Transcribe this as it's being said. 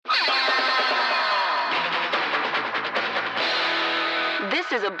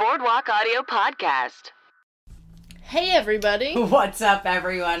This is a Boardwalk Audio podcast. Hey, everybody. What's up,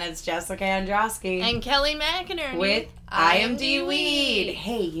 everyone? It's Jessica Androsky. And Kelly McInerney. With IMD Weed.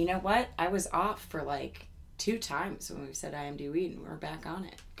 Hey, you know what? I was off for like 2 times when we said IMD Weed, and we're back on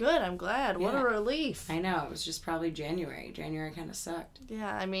it. Good, I'm glad. What a relief. I know. It was just probably January. January kind of sucked.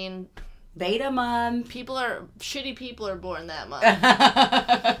 Yeah, I mean... Beta month. Shitty people are born that month.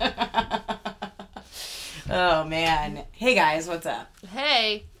 Oh, man. Hey, guys. What's up?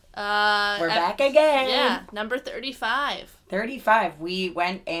 Hey. We're back again. Yeah, number 35. 35. We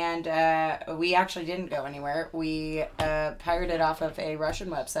went and we actually didn't go anywhere. We pirated off of a Russian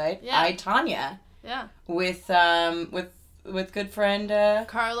website. Yeah. Tonya. Yeah. With good friend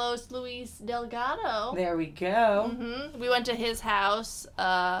Carlos Luis Delgado. There we go. Mm-hmm. We went to his house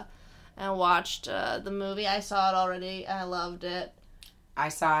and watched the movie. I saw it already. I loved it. I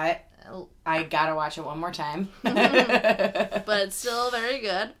saw it. I gotta watch it one more time. But it's still very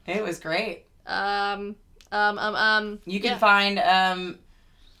good. It was great. You can find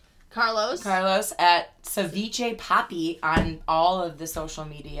Carlos at Ceviche Poppy on all of the social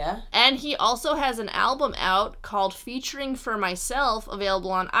media. And he also has an album out called Featuring for Myself,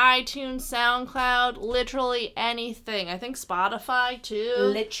 available on iTunes, SoundCloud, literally anything. I think Spotify too.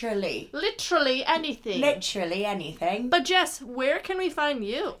 Literally anything. Literally anything. But Jess, where can we find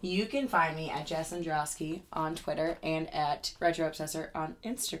you? You can find me at Jess Androsky on Twitter and at Retro Obsessor on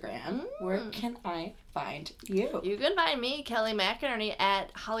Instagram. Where can I find you? You can find me, Kelly McInerney,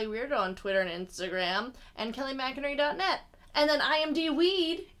 at Holly Weirdo on Twitter and Instagram, and kellymcInerney.net. And then IMD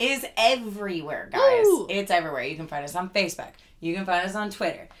Weed is everywhere, guys. Woo! It's everywhere. You can find us on Facebook. You can find us on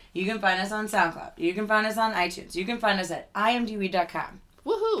Twitter. You can find us on SoundCloud. You can find us on iTunes. You can find us at imdweed.com.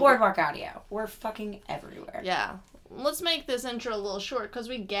 Woohoo! Boardwalk Audio. We're fucking everywhere. Yeah. Let's make this intro a little short because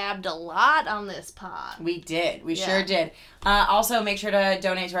we gabbed a lot on this pod. We did. We sure did. Also, make sure to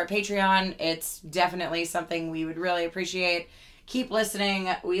donate to our Patreon. It's definitely something we would really appreciate. Keep listening.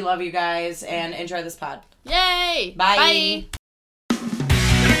 We love you guys and enjoy this pod. Yay! Bye.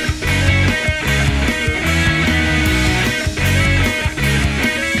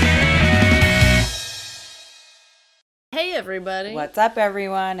 Hey, everybody. What's up,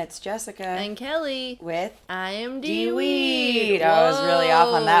 everyone? It's Jessica. And Kelly. With IMD Weed. I was really off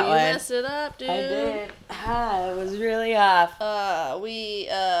on that one. You messed it up, dude. I did. I was really off.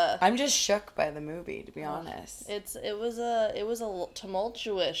 I'm just shook by the movie, to be honest. It was a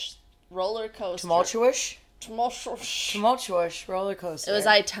tumultuous roller coaster. Tumultuous roller coaster. It was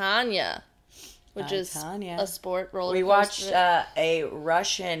Tonya, which is a sport roller coaster. We watched a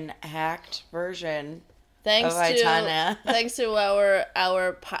Russian hacked version. Thanks to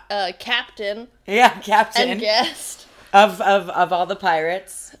our captain. Yeah, captain. And guest. Of all the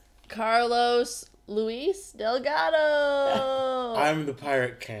pirates. Carlos Luis Delgado. I'm the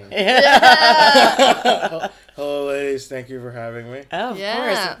Pirate King. Yeah. Hello, ladies. Thank you for having me. Oh,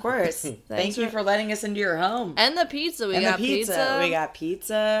 of course. Thank you for letting us into your home. And the pizza. We got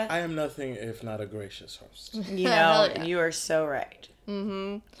pizza. I am nothing if not a gracious host. You know, you are so right.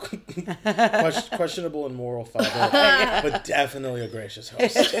 Mm-hmm. Questionable in moral fiber, but definitely a gracious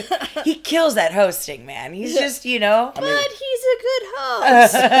host. He kills that hosting, man. He's just, he's a good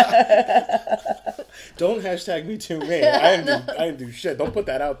host. Don't hashtag me too, me. I didn't do shit. Don't put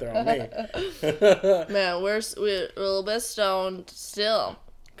that out there on me. Man, we're a little bit stoned still.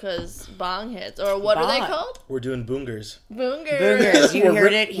 Because bong hits. Or what are they called? We're doing boongers. Boongers. You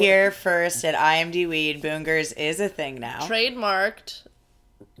heard it here first at IMD Weed. Boongers is a thing now. Trademarked.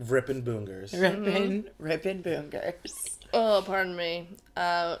 Rippin' boongers. Rippin' boongers. Oh, pardon me.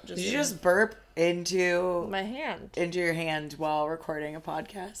 Did you just burp into... my hand. Into your hand while recording a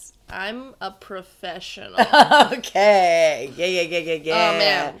podcast? I'm a professional. Okay. Yeah. Oh,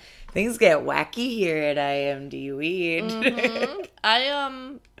 man. Things get wacky here at IMD Weed.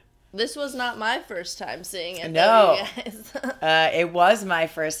 Mm-hmm. This was not my first time seeing it. No. Though, you guys. It was my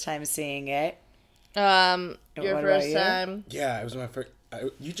first time seeing it. Your first time? Yeah, it was my first.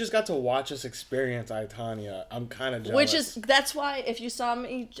 You just got to watch us experience Tonya. I'm kind of jealous. That's why if you saw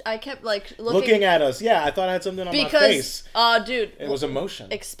me, I kept looking at us. Yeah, I thought I had something on my face. Dude, it was emotion.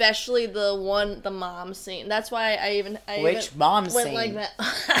 Especially the mom scene. That's why Which mom went scene? Like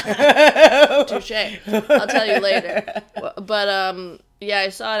that. Touche. I'll tell you later. But yeah, I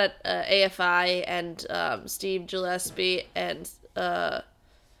saw it at AFI and Steve Gillespie and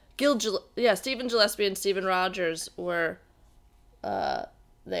Stephen Gillespie and Stephen Rogers were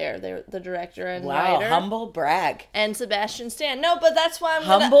They're the director and Wow, writer. humble brag. And Sebastian Stan. No, but that's why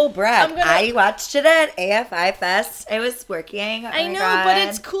Humble brag. I'm gonna- I watched it at AFI Fest. I was working. I know, but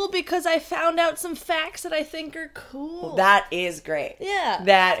it's cool because I found out some facts that I think are cool. That is great. Yeah.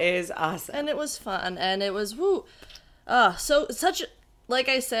 That is awesome. And it was fun, and it was woo. Like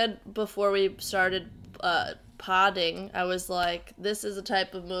I said before we started podding, I was like, this is a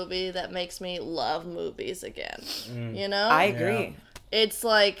type of movie that makes me love movies again. You know? I agree. Yeah. It's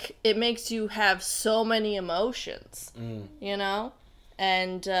like, it makes you have so many emotions, you know?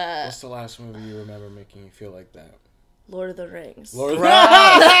 And, What's the last movie you remember making you feel like that? Lord of the Rings. Lord of the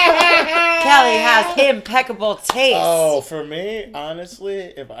Kelly has impeccable taste. Oh, for me,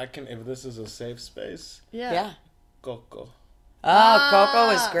 honestly, if this is a safe space, Yeah. Coco. Oh, Coco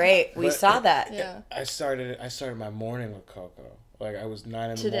was great. We But saw that. Yeah. I started my morning with Coco. Like, I was 9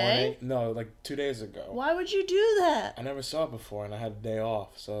 in the Today? morning. No, like 2 days ago. Why would you do that? I never saw it before, and I had a day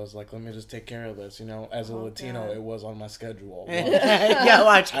off, so I was like, let me just take care of this. You know, as a Latino, God. it was on my schedule. Yeah,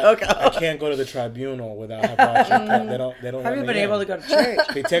 watch Coco. I can't go to the tribunal without watching. They don't. Have let you me been in. able to go to church?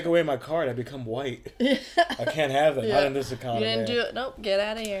 If they take away my card, I become white. I can't have that. Not in this You economy. didn't do it. Nope, get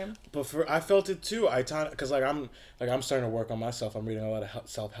out of here. But I felt it too. Because I'm starting to work on myself. I'm reading a lot of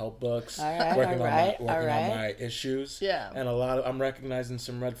self-help books. All right, working all on right. my issues. Yeah. And I'm recognizing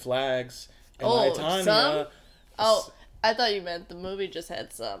some red flags. And Oh, Tonya, some? Oh, I thought you meant the movie just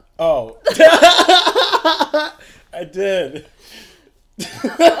had some. Oh. I did.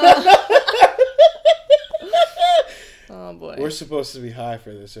 Oh, boy. We're supposed to be high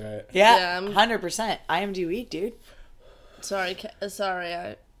for this, right? Yeah, Yeah, I'm- 100%. IMDb, dude. Sorry,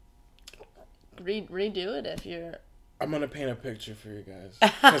 I... redo it if you're... I'm gonna paint a picture for you guys.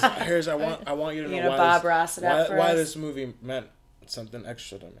 Because I want you to know You gonna Bob Ross it up for why us? this movie meant something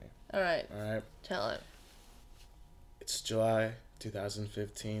extra to me. All right, All right. tell it. It's July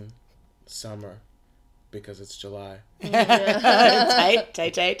 2015, summer, because it's July.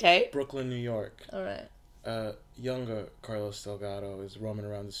 Tight. Brooklyn, New York. All right. Younger Carlos Delgado is roaming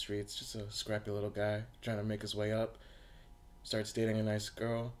around the streets, just a scrappy little guy trying to make his way up. Starts dating a nice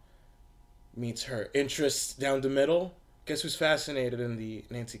girl. Meets her interests down the middle. Guess who's fascinated in the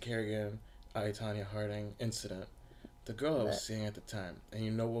Nancy Kerrigan, Tonya Harding incident? The girl I was seeing at the time. And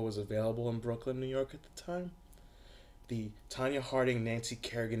you know what was available in Brooklyn, New York at the time? The Tonya Harding Nancy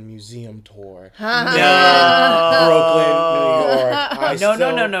Kerrigan Museum Tour. No. Brooklyn, New York. I No.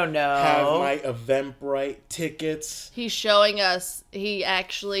 still have my Eventbrite tickets. He's showing us he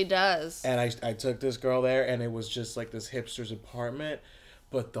actually does. And I took this girl there, and it was just like this hipster's apartment.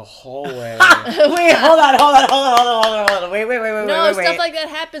 But the hallway... Wait, hold on. Wait. No, stuff like that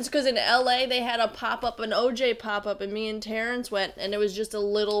happens because in LA they had a pop-up, an OJ pop-up, and me and Terrence went, and it was just a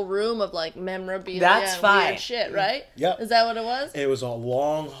little room of like memorabilia That's and fine. weird shit, right? Yep. Is that what it was? It was a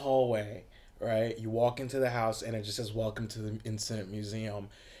long hallway, right? You walk into the house, and it just says, welcome to the Incident Museum.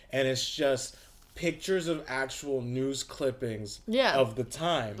 And it's just pictures of actual news clippings of the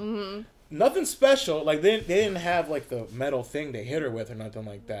time. Mm-hmm. Nothing special. Like, they didn't have, like, the metal thing they hit her with or nothing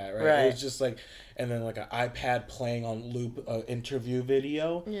like that, right? It was just, like, and then, like, an iPad playing on loop interview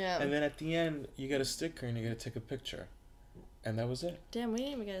video. Yeah. And then at the end, you get a sticker and you get to take a picture. And that was it. Damn, we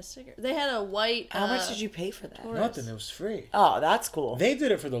didn't even get a sticker. They had a white... How much did you pay for that? Nothing. It was free. Oh, that's cool. They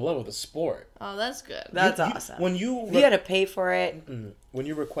did it for the love of the sport. Oh, that's good. That's awesome. When you You had to pay for it. when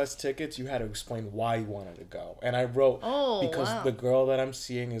you request tickets, you had to explain why you wanted to go. And I wrote, because wow. the girl that I'm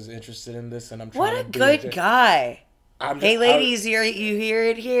seeing is interested in this, and I'm trying What to a do good it. guy. Hey, ladies, you hear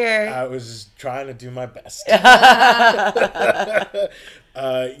it here. I was just trying to do my best.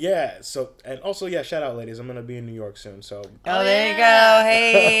 Yeah. So, and also, shout out, ladies. I'm gonna be in New York soon. So. Oh, there you go.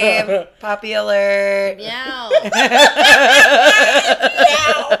 Hey, Poppy alert. Meow.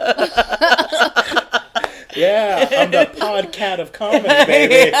 Yeah, I'm the podcat of comedy,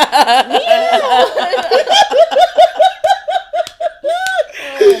 baby.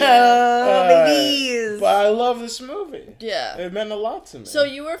 Babies. But I love this movie. Yeah. It meant a lot to me. So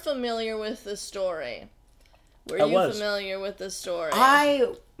you were familiar with the story. Were you familiar with the story?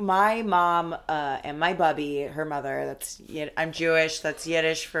 My mom and my bubby, her mother, I'm Jewish, that's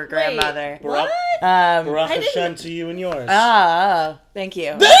Yiddish for grandmother. What? Baruch Hashem to you and yours. Thank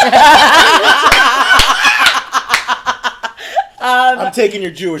you. I'm taking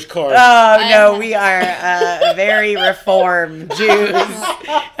your Jewish card. Oh, no, we are very reformed Jews.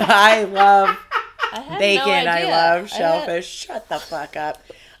 I love bacon. No I idea. love shellfish. Shut the fuck up.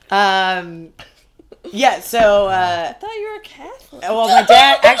 Yeah, so... I thought you were Catholic. well, my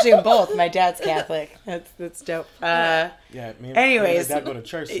dad... Actually, both. My dad's Catholic. That's dope. Anyways. Me and my dad go to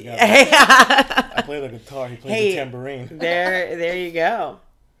church together. I play the guitar. He plays the tambourine. There you go.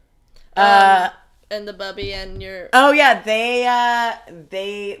 And the bubby and your... Oh yeah,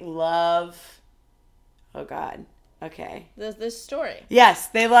 they love. Oh God. Okay. This story. Yes,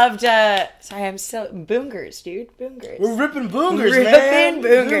 they loved. Sorry, I'm still boongers, dude. Boongers. We're ripping boongers, Ripping man.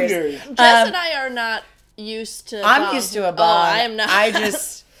 boongers. Jess and I are not used to. I'm bong. used to a bong. Oh, I am not. I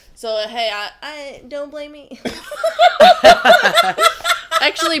just. So hey, I don't blame me.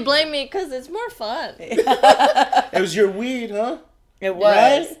 Actually, blame me because it's more fun. It was your weed, huh? It was.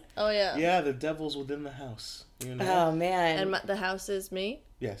 Right? Oh yeah. Yeah, the devil's within the house. You know? Oh man. And the house is me.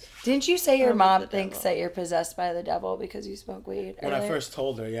 Yes. Didn't you say your Or with mom the thinks devil. that you're possessed by the devil because you smoke weed? When I earlier? first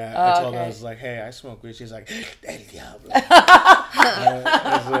told her, yeah, Oh, I told her, okay. I was like, hey, I smoke weed. She's like, El Diablo.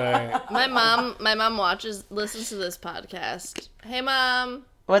 I was like, My mom listens to this podcast. Hey mom.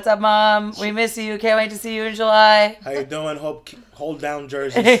 What's up, Mom? We miss you. Can't wait to see you in July. how you doing? Hold down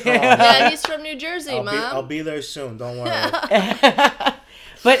Jersey strong. Yeah, he's from New Jersey, I'll mom. I'll be there soon. Don't worry.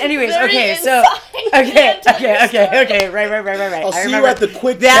 But anyways, Very okay, so inside. okay, right. I'll I see remember you at the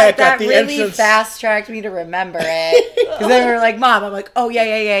quick that. check at the really entrance. fast tracked me to remember it because then we were like, "Mom," I'm like, "Oh yeah."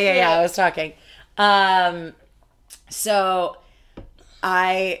 I was talking. So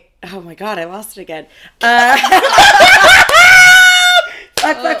oh my God, I lost it again.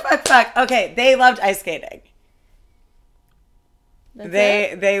 Fuck. Okay, they loved ice skating.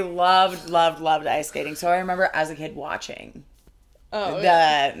 They loved ice skating. So I remember as a kid watching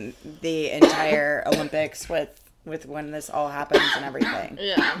the entire Olympics with when this all happens and everything.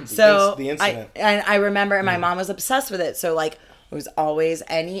 Yeah. So The incident. I remember, and my mom was obsessed with it. So like it was always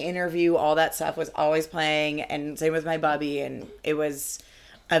any interview, all that stuff was always playing, and same with my bubby, and it was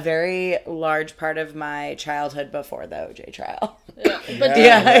a very large part of my childhood before the OJ trial. Yeah. But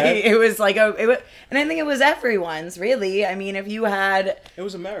It was like and I think it was everyone's really. I mean, if you had, It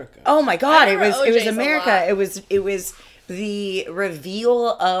was America. oh my God, I it was remember OJ's a America. lot. It was the reveal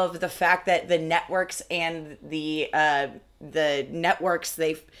of the fact that the networks and the networks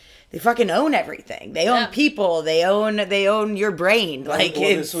they fucking own everything. They own people. They own your brain. Like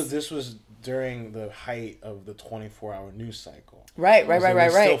Well, it's this was during the height of the 24-hour news cycle. right. It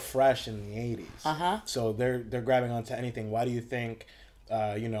was still fresh in the 80s. Uh-huh. So they're grabbing onto anything. Why do you think,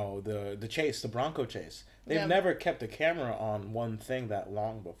 the chase, the Bronco chase? They've never kept a camera on one thing that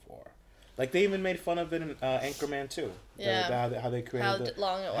long before. Like they even made fun of it in Anchorman 2. Yeah. How they created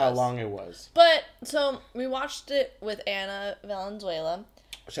how long it was. But so we watched it with Anna Valenzuela.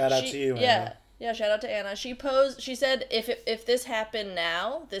 Shout out to you, Yeah. Anna. Yeah, shout out to Anna. She said if this happened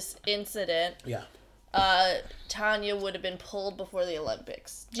now, this incident, Yeah. Tonya would have been pulled before the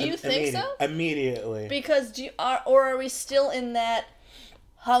Olympics. Do you think so? Immediately. Because are we still in that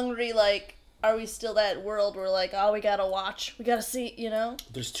hungry, like, are we still that world where like, oh, we gotta watch, we gotta see,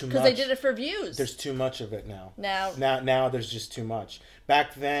 There's too much. Because they did it for views. There's too much of it now. Now there's just too much.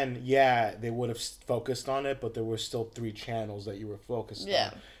 Back then, yeah, they would have focused on it, but there were still 3 channels that you were focused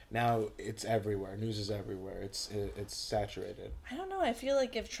on. Now it's everywhere. News is everywhere. It's saturated. I don't know. I feel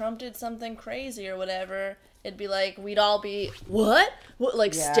like if Trump did something crazy or whatever, it'd be like we'd all be what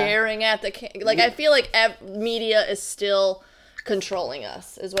like staring at the like. I feel like media is still controlling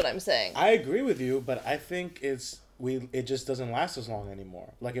us. Is what I'm saying. I agree with you, but I think it just doesn't last as long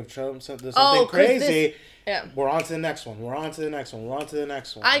anymore. Like if Trump does something crazy, we're on to the next one. We're on to the next one. We're on to the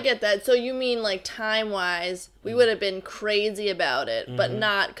next one. I get that. So you mean like time-wise, we would have been crazy about it, but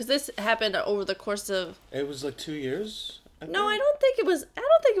not because this happened over the course of. It was like 2 years. No, I don't think it was. I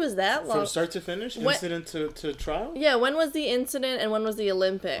don't think it was that long. From start to finish, incident to trial. Yeah, when was the incident and when was the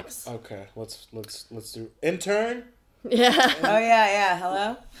Olympics? Okay, let's do intern. Yeah. Oh yeah.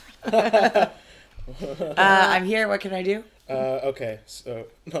 Hello. I'm here. What can I do? Okay. So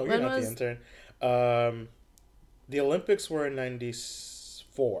no, you're not the intern. The Olympics were in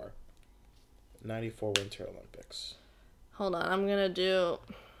 94. 94 Winter Olympics. Hold on, I'm gonna do.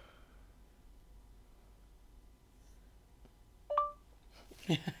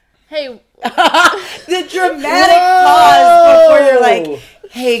 Hey. The dramatic pause before you're like,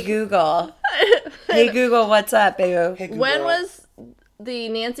 "Hey Google, hey Google, what's up, baby?" Hey, Google. When was the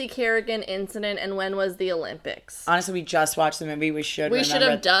Nancy Kerrigan incident and when was the Olympics? Honestly, we just watched the movie. We should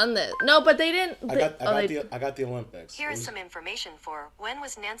have done this. No, but they didn't. I got the Olympics. Here is some information for when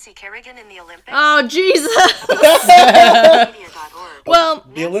was Nancy Kerrigan in the Olympics? Oh, Jesus. Wikipedia.org. Well, The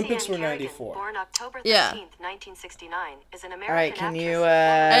Nancy Olympics Ann were Kerrigan, 94. Born October 13th, Yeah. 1969, is an American All right, can actress. you?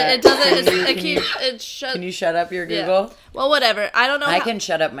 it doesn't. It shut. Can you shut up your Yeah. Google? Well, whatever. I don't know. I can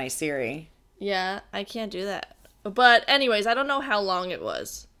shut up my Siri. Yeah, I can't do that. But anyways, I don't know how long it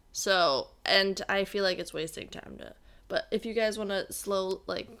was. So, and I feel like it's wasting time to. But if you guys want to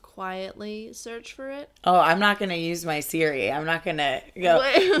quietly search for it. Oh, I'm not going to use my Siri. I'm not going to go,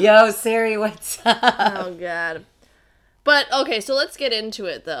 Wait. yo, Siri, what's up? Oh, God. But, okay, so let's get into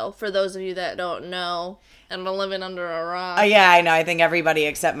it, though, for those of you that don't know and are living under a rock. Yeah, I know. I think everybody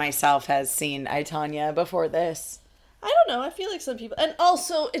except myself has seen I, Tonya before this. I don't know. I feel like some people... And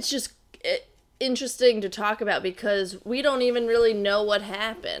also, it's just interesting to talk about because we don't even really know what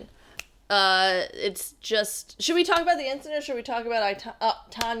happened. It's just... Should we talk about the incident or should we talk about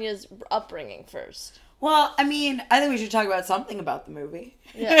Tanya's upbringing first? Well, I mean, I think we should talk about something about the movie.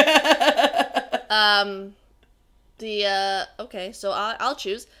 Yeah. Okay, so I'll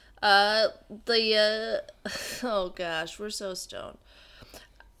choose. Oh gosh, we're so stoned.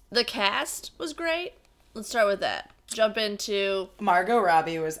 The cast was great. Let's start with that. Jump into... Margot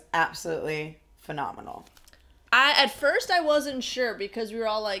Robbie was absolutely phenomenal. At first I wasn't sure because we were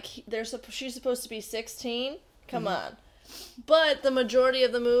all like, she's supposed to be 16. Come on. But the majority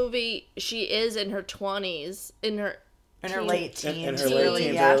of the movie, she is in her 20s, in her late teens. In her late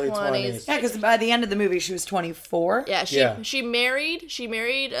teens, early 20s. Yeah, because by the end of the movie, she was 24. Yeah, she married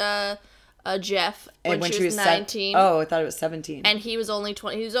Jeff when she was 19. I thought it was 17. And he was only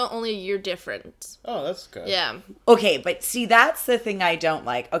 20. He was only a year different. Oh, that's good. Yeah. Okay, but see, that's the thing I don't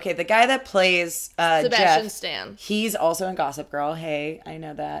like. Okay, the guy that plays Sebastian Jeff, Stan. He's also in Gossip Girl. Hey, I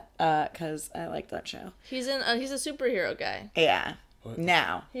know that because I liked that show. He's a superhero guy. Yeah. What?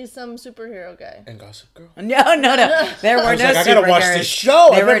 Now. He's some superhero guy. And Gossip Girl? No. There were no superheroes. I gotta watch this show.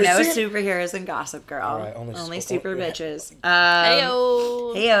 There were no superheroes in Gossip Girl. All right, only super bitches.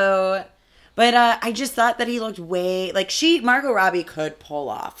 Heyo. Heyo. But I just thought that he looked way... Like, Margot Robbie could pull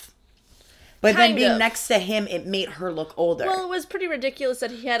off. But then being next to him, it made her look older. Well, it was pretty ridiculous that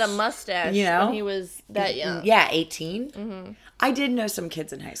he had a mustache when he was that young. Yeah, 18. Mm-hmm. I did know some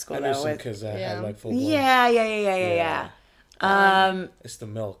kids in high school, I knew some kids that had, like, full blood. Yeah. It's the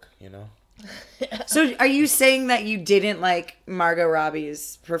milk, you know? So are you saying that you didn't like Margot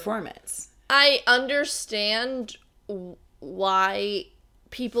Robbie's performance? I understand why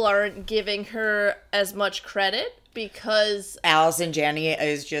people aren't giving her as much credit because Allison Janney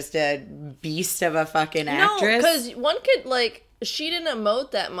is just a beast of a fucking actress. No, because one could she didn't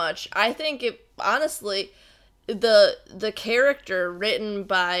emote that much. I think honestly, the character written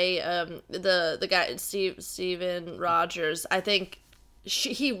by the guy Steven Rogers, I think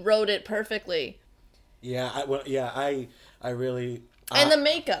he wrote it perfectly. Yeah, I really. And the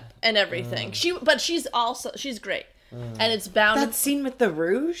makeup and everything. But she's great, and it's bound. That scene with the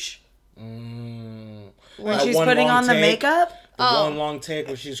rouge. When she's one putting long on the take, makeup. One long take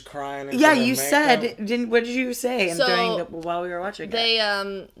where she's crying. Yeah, you said what did you say while we were watching?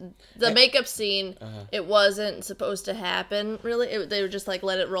 The makeup scene. It wasn't supposed to happen. Really, they were just like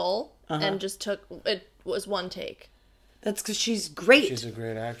let it roll and just it was one take. That's because she's great. She's a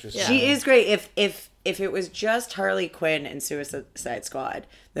great actress. Yeah. She is great. If it was just Harley Quinn and Suicide Squad,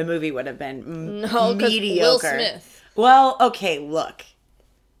 the movie would have been mediocre. Will Smith. Well, okay, look,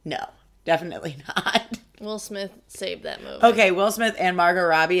 no, definitely not. Will Smith saved that movie. Okay, Will Smith and Margot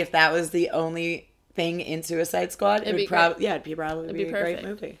Robbie. If that was the only thing in Suicide Squad, it'd probably be a great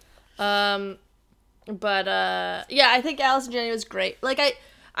movie. I think Allison Janney was great.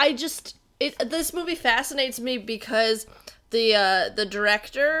 This movie fascinates me because the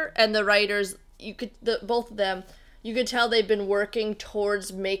director and the writers, both of them, you could tell they've been working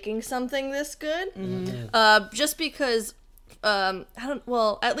towards making something this good. Mm-hmm. Just because,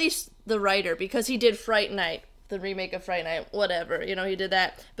 at least the writer, because he did Fright Night, the remake of Fright Night, whatever, he did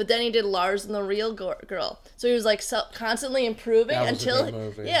that. But then he did Lars and the Real Girl. So he was constantly improving until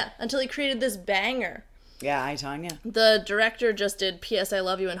he created this banger. Yeah, I, Tonya. The director just did P.S. I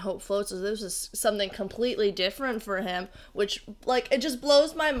Love You and Hope Floats, so this was something completely different for him, which, it just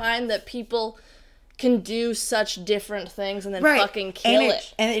blows my mind that people can do such different things and then fucking kill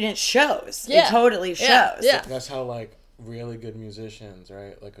it. And it shows. Yeah. It totally shows. Yeah. That's how, really good musicians,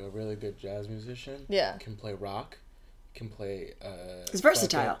 right? Like, a really good jazz musician can play rock, can play... He's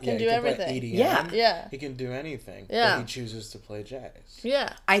versatile. Can do everything. Play EDM. Yeah. He can do anything. Yeah. But he chooses to play jazz.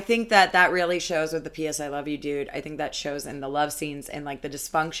 Yeah. I think that really shows with the P.S. I Love You dude. I think that shows in the love scenes and, the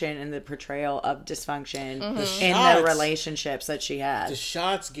dysfunction and the portrayal of dysfunction in the relationships that she had. The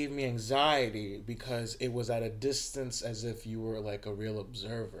shots gave me anxiety because it was at a distance as if you were, a real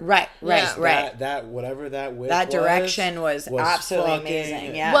observer. Right. That whatever that whip that direction was absolutely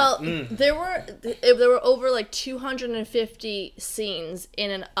amazing. Yeah. Well, there were over 250 scenes in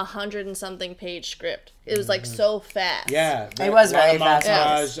an 100 and something page script. It was so fast. Yeah, it was very fast.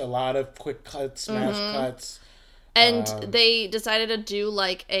 Montage, a lot of quick cuts, smash cuts, and they decided to do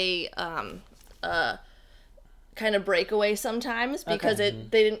kind of breakaway sometimes because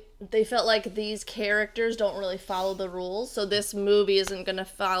they felt like these characters don't really follow the rules, so this movie isn't going to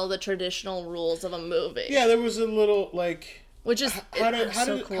follow the traditional rules of a movie. Yeah, there was a little like, which is how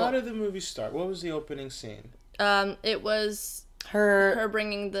cool. did the movie start? What was the opening scene? It was her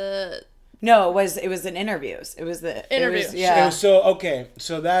bringing the. No, it was in interviews. It was the interviews. Yeah.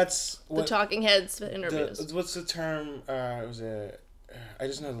 So that's The Talking Heads interviews. What's the term? I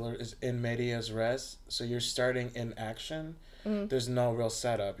just know the word is in medias res. So you're starting in action. Mm-hmm. There's no real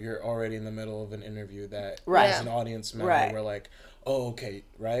setup. You're already in the middle of an interview that as an audience member, we're like, oh, okay,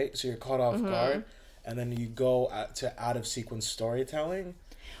 right? So you're caught off guard. And then you go to out of sequence storytelling.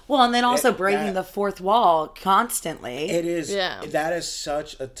 Well, and then also breaking the fourth wall constantly. It is. Yeah. That is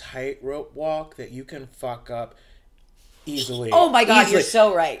such a tightrope walk that you can fuck up easily. Oh my God, you're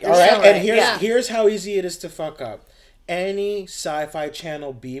so right. All right, and here's how easy it is to fuck up. Any sci-fi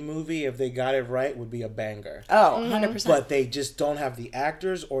channel B movie, if they got it right, would be a banger. Oh, 100%. But they just don't have the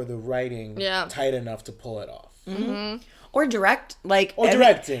actors or the writing tight enough to pull it off. Mm-hmm. Or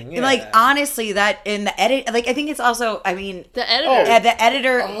directing. Yeah. Like, honestly, that in the edit, like, I think it's also, I mean... The editor. The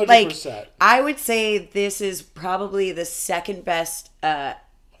editor, 100%. like, I would say this is probably the second best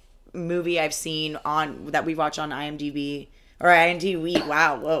movie I've seen that we watch on IMDb. Or IMDb,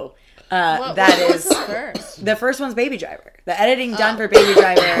 wow, whoa. That is first. The first one's Baby Driver. The editing done for Baby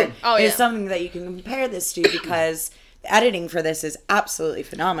Driver is something that you can compare this to because the editing for this is absolutely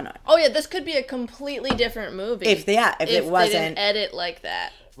phenomenal. Oh yeah, this could be a completely different movie if it wasn't they didn't edit like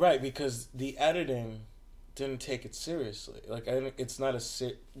that. Right, because the editing didn't take it seriously. Like it's not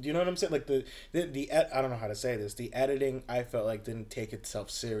do you know what I'm saying? Like the I don't know how to say this. The editing I felt like didn't take itself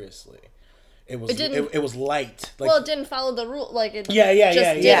seriously. It was light. Like, well, it didn't follow the rule. Like it did what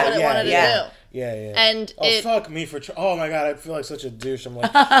it wanted to do. Yeah. And fuck me for. Oh my God, I feel like such a douche. I'm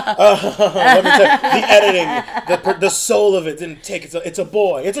like, let me tell you, the editing, the soul of it didn't take it. It's a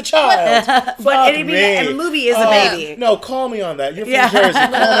boy. It's a child. But the movie is a baby. No, call me on that. You're from Jersey. Call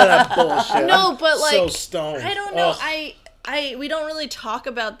me on that bullshit. No, but like, so stoned. I don't know. We don't really talk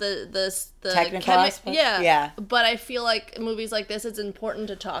about the technical aspect. Yeah. But I feel like movies like this, it's important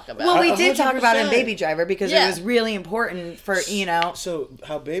to talk about. Well, we did talk about it in Baby Driver because it was really important for, So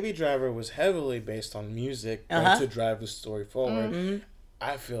how Baby Driver was heavily based on music to drive the story forward. Mm-hmm.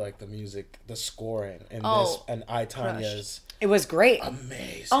 I feel like the scoring in this and Tonya's. It was great.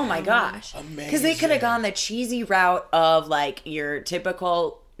 Amazing. Oh my gosh. Amazing. Because they could have gone the cheesy route of like your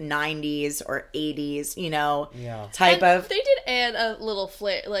typical 90s or 80s, type of. They did add a little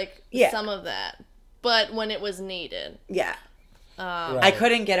flair, like some of that, but when it was needed. Yeah. I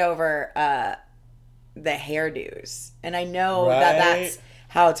couldn't get over the hairdos. And I know that's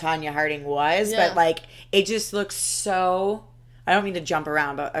how Tonya Harding was, but like it just looks so. I don't mean to jump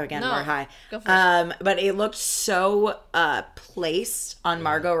around, but again, we're high. Go for it. But it looked so placed on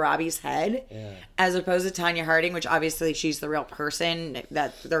Margot Robbie's head, as opposed to Tonya Harding, which obviously she's the real person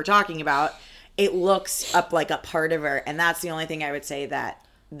that they're talking about. It looks up like a part of her, and that's the only thing I would say that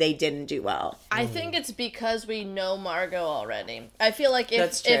they didn't do well. I think it's because we know Margot already. I feel like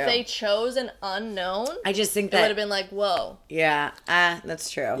if they chose an unknown, I just think it would have been like, whoa. Yeah, that's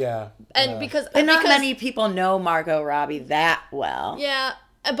true. Yeah. And But not many people know Margot Robbie that well. Yeah,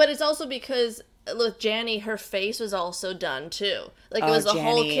 but it's also because with Janny, her face was also done too. Like it was the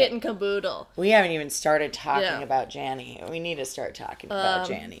whole kit and caboodle. We haven't even started talking about Janny. We need to start talking about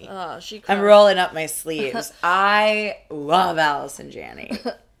Janny. I'm rolling up my sleeves. I love Allison Janney.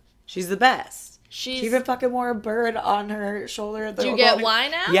 She's the best. She even fucking wore a bird on her shoulder. Do you get why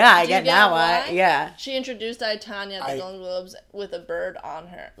now? Yeah, I get now why. Yeah. She introduced Tonya at the Golden Globes with a bird on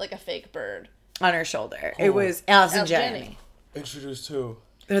her, like a fake bird. On her shoulder. Cool. It was Allison Janney. Introduced who?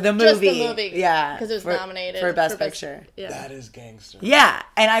 The movie. Just the movie. Yeah. Because it was nominated. For Best Picture. Yeah. That is gangster. Yeah.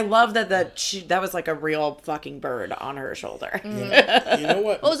 And I love that that was like a real fucking bird on her shoulder. Mm. You know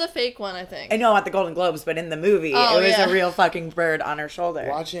what? It was a fake one, I think. I know at the Golden Globes, but in the movie, it was a real fucking bird on her shoulder.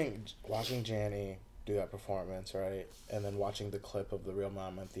 Watching Janny do that performance, right? And then watching the clip of the real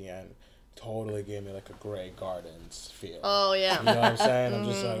mom at the end totally gave me like a Grey Gardens feel. Oh, yeah. You know what I'm saying? I'm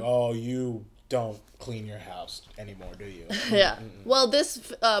just like, oh, you don't clean your house anymore, do you? Yeah. Well,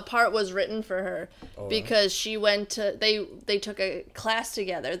 this part was written for her because she went to they took a class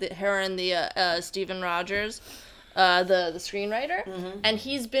together. Her and the Stephen Rogers, the screenwriter, and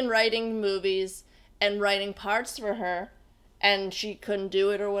he's been writing movies and writing parts for her, and she couldn't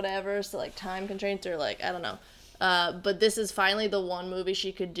do it or whatever. So like time constraints or like I don't know. But this is finally the one movie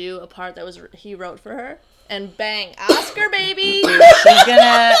she could do a part that he wrote for her. And bang, Oscar, baby! She's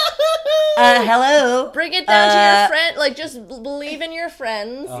gonna, hello. Bring it down to your friend. Like, just believe in your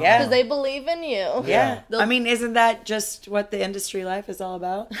friends. Yeah. Because they believe in you. Yeah. I mean, isn't that just what the industry life is all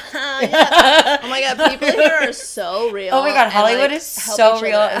about? Yeah. Oh my God, people here are so real. Oh my God, Hollywood and, is help so each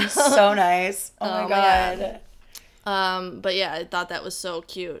real other. and so nice. Oh my God. But yeah, I thought that was so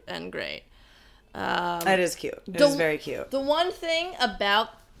cute and great. That is cute. It is very cute. The one thing about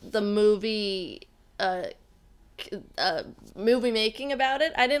the movie making about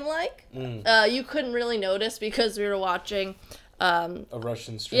it I didn't like. You couldn't really notice because we were watching a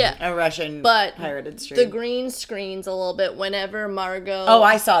Russian stream. Yeah. A Russian pirated stream. The green screens a little bit whenever Margot. Oh,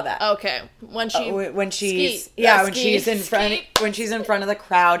 I saw that. Okay. When she's in front of the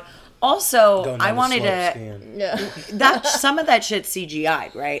crowd. Also, I wanted to. Yeah. Some of that shit's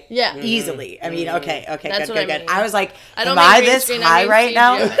CGI'd, right? Yeah. Easily. I mean, okay, That's good. what I mean. I was like, I don't am I mean green this screen, high I mean right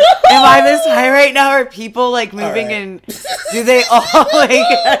now? CGI. Am I this high right now? Are people like moving and do they all like?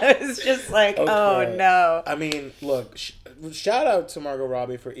 It's just like, oh no. I mean, look. Shout out to Margot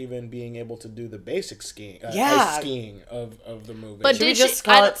Robbie for even being able to do the basic skiing, ice skiing of the movie. But Should we just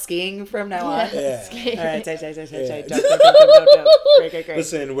call it skiing from now on? Yeah. All right, Great.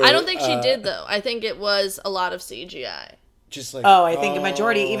 Listen, I don't think she did though. I think it was a lot of CGI. Just like I think a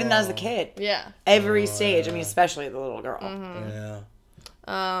majority, even as a kid. Yeah. Every stage. I mean, especially the little girl.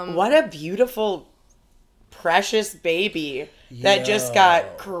 Yeah. What a beautiful, precious baby that just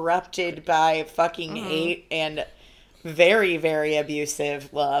got corrupted by fucking hate and very, very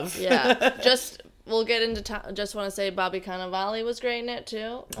abusive love. Yeah. We'll get into just want to say Bobby Cannavale was great in it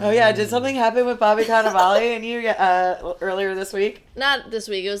too. Oh yeah, did something happen with Bobby Cannavale and you earlier this week? Not this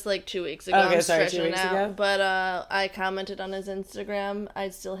week. It was like 2 weeks ago. Okay, I'm sorry, 2 stretching weeks it out. ago. But I commented on his Instagram.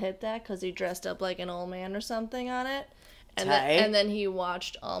 I'd still hit that because he dressed up like an old man or something on it. And then he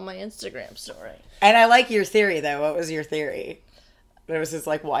watched all my Instagram story. And I like your theory though. What was your theory? It was his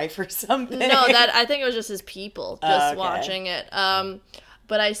like wife or something? No, I think it was just his people watching it.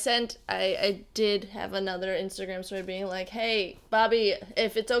 But I did have another Instagram story being like, hey, Bobby,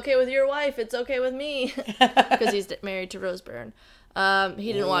 if it's okay with your wife, it's okay with me. Because he's married to Rose Byrne.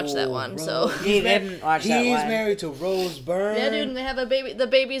 He didn't watch that one, so. He didn't watch that one. He's married to Rose Byrne. Yeah, dude, and they have a baby. The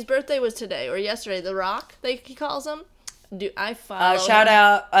baby's birthday was today, or yesterday. The Rock, he calls him. Dude, I follow shout him.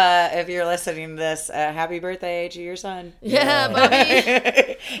 out, if you're listening to this, happy birthday to your son. Yeah,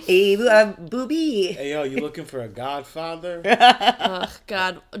 Bobby. Hey, booby. Hey, yo, you looking for a godfather? Oh,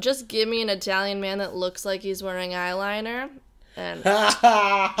 God. Just give me an Italian man that looks like he's wearing eyeliner. And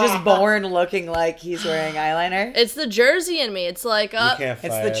just born looking like he's wearing eyeliner. It's the Jersey in me. It's like, it's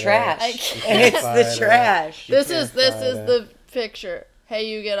the trash. It's the trash. This is the picture. Hey,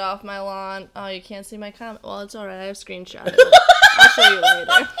 you get off my lawn. Oh, you can't see my comment. Well, it's all right. I have screenshot it. I'll show you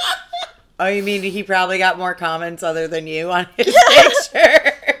later. Oh, you mean he probably got more comments other than you on his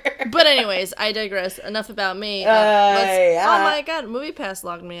picture? But anyways, I digress. Enough about me. Yeah. Oh my God, MoviePass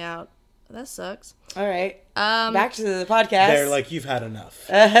logged me out. That sucks. All right. Back to the podcast. They're like, you've had enough.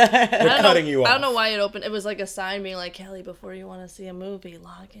 We're cutting you off. I don't know why it opened. It was like a sign being like, Kelly, before you want to see a movie,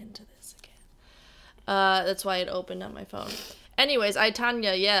 log into this again. That's why it opened on my phone. Anyways,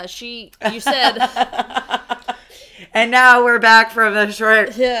 Tonya, yeah, you said. And now we're back from the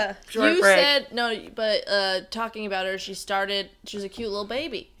short Yeah. short You break. said, no, but talking about her, she was a cute little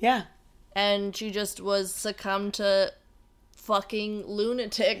baby. Yeah. And she just was succumbed to fucking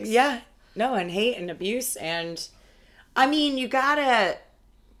lunatics. Yeah. No, and hate and abuse. And, I mean, you gotta.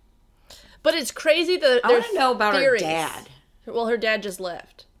 But it's crazy that I want to know about theories. her dad. Well, her dad just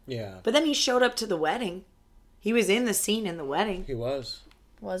left. Yeah. But then he showed up to the wedding. He was in the scene in the wedding. He was.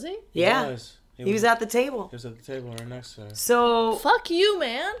 Was he? Yeah. He was at the table. He was at the table right next to her. So. Fuck you,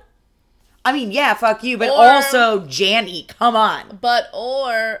 man. I mean, yeah, fuck you. But Or- also, Janny, come on.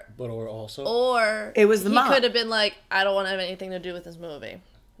 Or also. It was the mom. He could have been like, I don't want to have anything to do with this movie.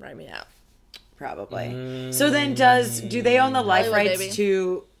 Write me out. Probably. So then do they own the life Hollywood, rights baby.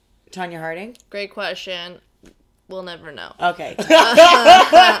 to Tonya Harding? Great question. We'll never know. Okay.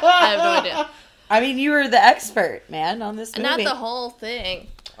 I have no idea. I mean, you were the expert, man, on this movie. Not the whole thing.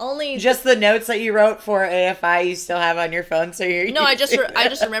 Only just the notes that you wrote for AFI you still have on your phone, so you're No, I just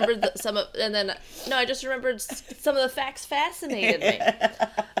remembered some of the facts fascinated me.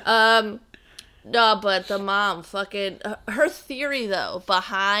 No, but the mom fucking her theory though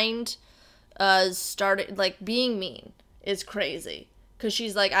behind started like being mean is crazy because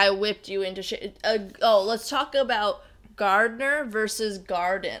she's like, I whipped you into shit. Let's talk about Gardner versus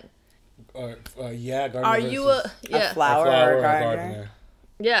Garden. Gardner. Are you a flower or a gardener?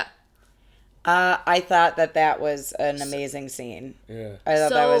 Yeah. I thought that was an amazing scene. Yeah. I thought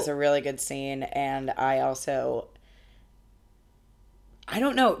that So- was a really good scene, and I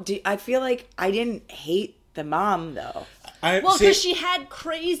don't know. I feel like I didn't hate the mom though. Well, because she had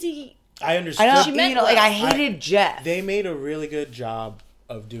crazy. I I understand. don't, She meant like I well. hated Jeff. They made a really good job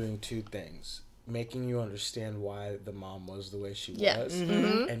of doing two things: making you understand why the mom was the way she Yeah. was,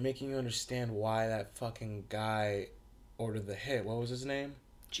 Mm-hmm. and making you understand why that fucking guy ordered the hit. What was his name?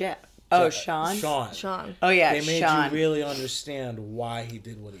 Jeff. Oh, Sean. Sean. Oh yeah, They made Sean. you really understand why he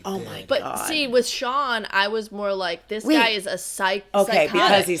did what he did. my But God. see, with Sean, I was more like, this Wait. guy is a Okay, psychotic.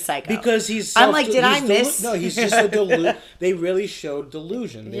 because he's psycho. Because he's. I'm like, did I miss? No, he's just a delusion. They really showed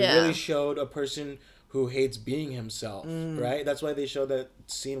delusion. They Yeah. really showed a person who hates being himself. Mm. Right. That's why they showed that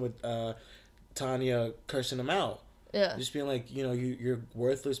scene with Tonya cursing him out. Yeah. Just being like, you're a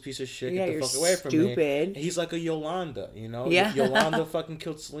worthless piece of shit. Yeah, Get the you're fuck away from me. stupid. He's like a Yolanda, Yeah. Yolanda fucking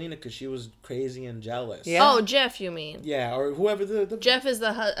killed Selena because she was crazy and jealous. Yeah. Oh, Jeff, you mean? Yeah, or whoever the Jeff is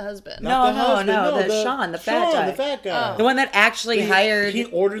the husband. not the No, husband, the Sean, the fat guy. the fat guy. Oh. The one that actually hired. He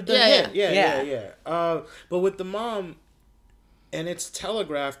ordered the Yeah, hit. yeah. Yeah. But with the mom, and it's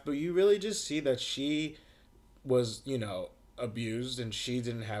telegraphed, but you really just see that she was, abused and she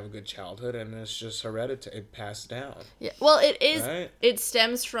didn't have a good childhood, and it's just hereditary. It passed down. Yeah. Well, it is. Right. It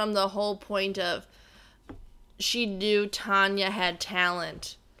stems from the whole point of she knew Tonya had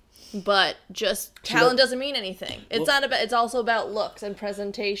talent, but just talent doesn't mean anything. It's not about. It's also about looks and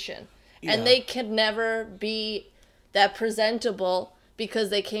presentation, Yeah. and they can never be that presentable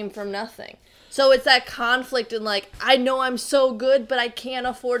because they came from nothing. So it's that conflict in like, I know I'm so good, but I can't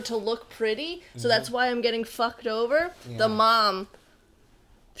afford to look pretty, so that's why I'm getting fucked over. Yeah. The mom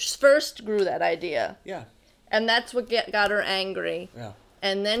first grew that idea, Yeah. and that's what got her angry. Yeah.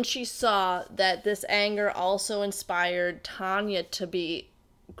 And then she saw that this anger also inspired Tonya to be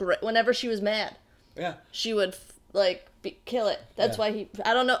great. Whenever she was mad, Yeah. she would kill it. That's Yeah. why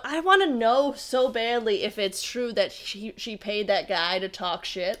I don't know. I want to know so badly if it's true that she paid that guy to talk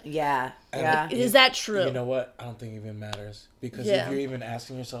shit. Yeah. Yeah. Is that true? You know what? I don't think it even matters. Because Yeah. if you're even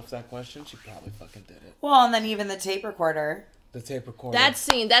asking yourself that question, she probably fucking did it. Well, and then even the tape recorder. The tape recorder. That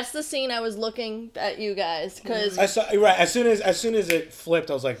scene. That's the scene I was looking at you guys because I saw right as soon as it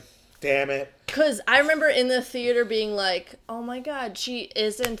flipped, I was like, "Damn it!" I remember in the theater being like, "Oh my god, she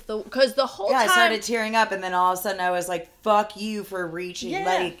isn't the." Because the whole Yeah, time I started tearing up, and then all of a sudden I was like, "Fuck you for reaching,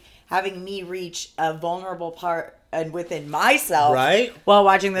 Yeah. having me reach a vulnerable part and within myself, Right? while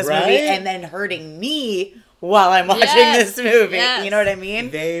watching this Right? movie, and then hurting me while I'm watching Yes. this movie." Yes. You know what I mean?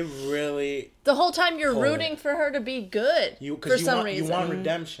 They really the whole time you're Cold. rooting for her to be good for some reason. you want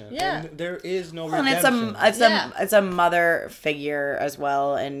redemption. Yeah. And there is no And redemption. it's a mother figure as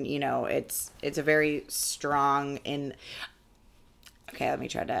well, and it's a very strong in. Okay, let me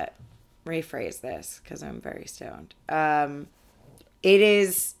try to rephrase this because I'm very stoned. It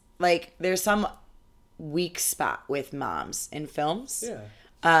is like there's some weak spot with moms in films,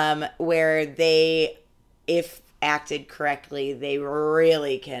 where they, if acted correctly, they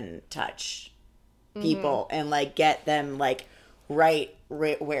really can touch people and get them right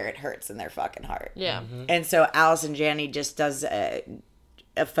where it hurts in their fucking heart. Yeah. And so Allison Janney just does a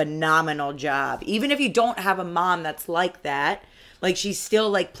phenomenal job. Even if you don't have a mom that's like that, she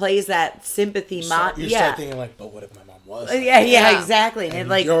still plays that sympathy mom. You Yeah. start thinking but what if my mom was? like Yeah, Yeah. exactly. And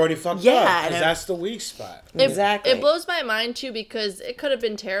you're already fucked yeah, up and because it- that's the weak spot. exactly. It blows my mind too because it could have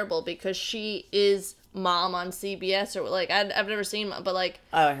been terrible because she is Mom on CBS or I've never seen Mom, but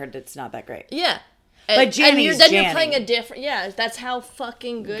Oh, I heard it's not that great. yeah. But And Janny's you're Janny. playing a different. Yeah, that's how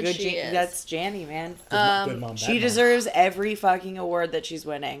fucking good she is. That's Janney, man. Good mom, bad She mom. deserves every fucking award that she's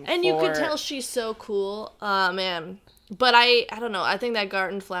winning. And you could for- tell she's so cool. Man. But I don't know. I think that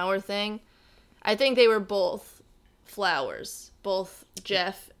garden flower thing, I think they were both flowers. Both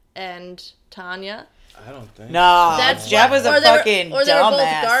Jeff and Tonya. I don't think. No, That's Jeff what- was a or they were- fucking Or they were both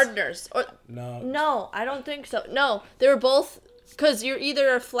dumbass. gardeners. Or, No. no, I don't think so. No, they were both, because you're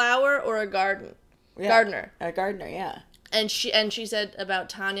either a flower or a gardener. A gardener, yeah. And she said about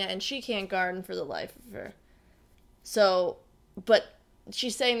Tonya, and she can't garden for the life of her. So, but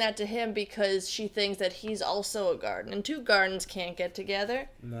she's saying that to him because she thinks that he's also a garden, and two gardens can't get together.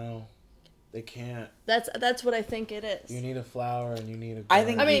 No, they can't. That's what I think it is. You need a flower and you need a. I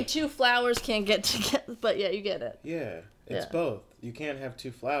think- I garden. mean, two flowers can't get together, but yeah, you get it. Yeah, it's Yeah. both. You can't have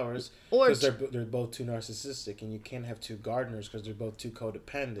two flowers Or because they're both too narcissistic, and you can't have two gardeners because they're both too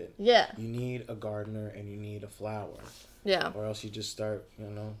codependent. Yeah, You need a gardener and you need a flower, yeah. or else you just start,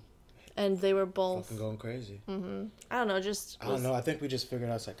 And they were both. Fucking going crazy. I don't know. I don't know. I think we just figured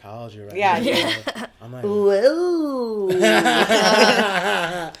out psychology right Yeah, now. yeah. I'm like, Whoa.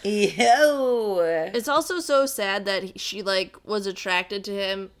 Ew. It's also so sad that she like was attracted to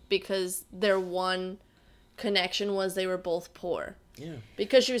him because their one connection was they were both poor. yeah.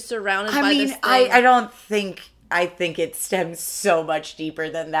 Because she was surrounded I by mean, this thing. I don't think. I think it stems so much deeper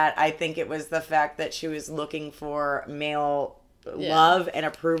than that. I think it was the fact that she was looking for male love and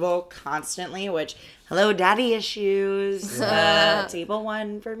approval constantly, which, hello, daddy issues. Table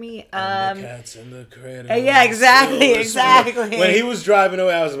one for me. The cat's in the cradle. Yeah, exactly, So exactly. When he was driving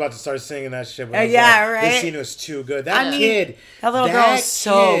away, I was about to start singing that shit. But I was yeah, like, right? This scene was too good. That mean, kid. that little girl is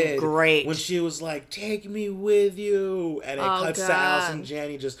so great. When she was like, "Take me with you," and it cuts to Alice and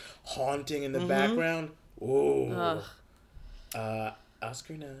Janney just haunting in the background. Ooh.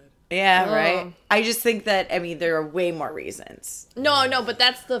 Oscar nod. Yeah, right. I just think that, I mean, there are way more reasons. No, but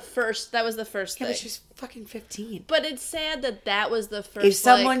that was the first Yeah, thing. but she's fucking 15. But it's sad that was the first. If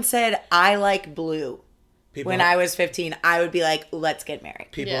someone like, said, I like blue, when I was 15, I would be like, let's get married.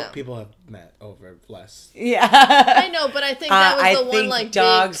 People have met over less. Yeah. I know, but I think that was I the one think like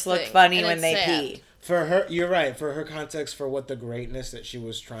dogs big look thing, funny and when it's they sad. pee. For her, you're right. For her context, for what the greatness that she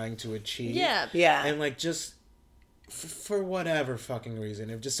was trying to achieve. Yeah. Yeah. And like just for whatever fucking reason,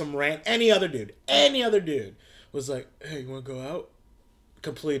 if just any other dude was like, "Hey, you want to go out?"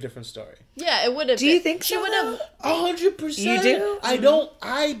 Completely different story. Yeah, it would have. Do you think she so, would have? 100%. You do? I don't.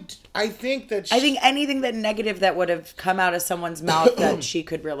 I think that. I think anything that negative that would have come out of someone's mouth that she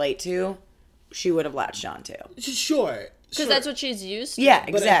could relate to, she would have latched on to. Sure. Because that's what she's used to. Yeah,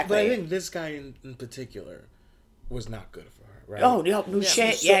 But exactly. I think this guy in particular was not good for her, right? Oh, no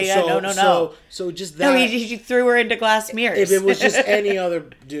shit. So- No. So just that. No, he threw her into glass mirrors. If it was just any other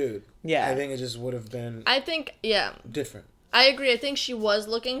dude, Yeah. I think it just would have been I think, yeah, different. I agree. I think she was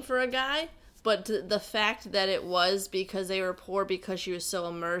looking for a guy, but the fact that it was because they were poor, because she was so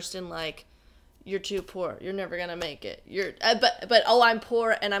immersed in like, you're too poor, you're never gonna make it. But oh, I'm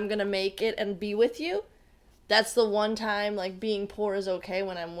poor and I'm gonna make it and be with you. That's the one time like being poor is okay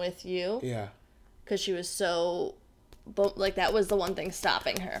when I'm with you. Yeah. Because she was so, but like that was the one thing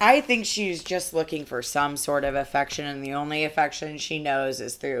stopping her. I think she's just looking for some sort of affection, and the only affection she knows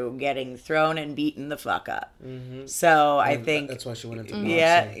is through getting thrown and beaten the fuck up. Mm-hmm. So I think that's why she went into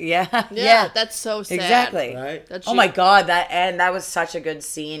boxing. Yeah, that's so sad. Exactly. Right? Oh my god, that was such a good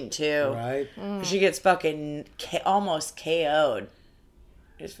scene too. Right? She gets fucking almost KO'd.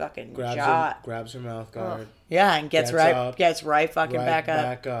 Just fucking grabs her mouth guard. Yeah, and gets right fucking Right back up.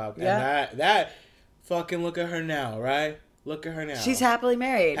 back up. Yeah. And that fucking look at her now, right? Look at her now. She's happily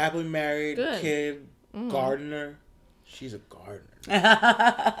married. Happily married, Good. kid, gardener. She's a gardener.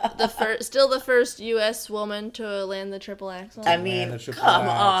 Still the first U.S. woman to land the triple axel. I mean, the triple come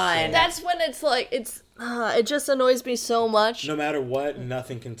axel. on. That's when it's like it just annoys me so much. No matter what,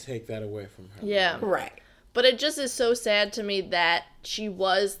 nothing can take that away from her. Yeah, Right. but it just is so sad to me that she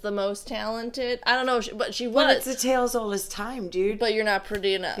was the most talented. I don't know, but she was. But it's a tale as old as time, dude. But you're not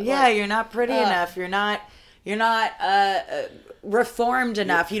pretty enough. Yeah, you're not pretty enough. You're not reformed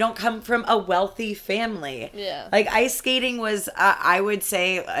enough. You don't come from a wealthy family. Yeah. Like ice skating was, I would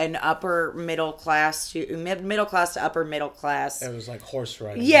say, an upper middle class to middle class to upper middle class. It was like horse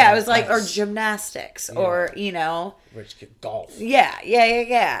riding. Yeah, it was like, or gymnastics, or, Rich kid golf. Yeah.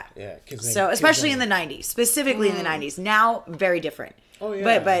 Yeah. So, especially in the 90s, specifically in the 90s. Now, very different. Oh,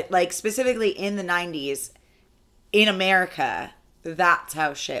 yeah. But like, specifically in the 90s, in America, that's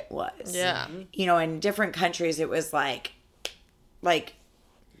how shit was. Yeah. In different countries, it was like Christy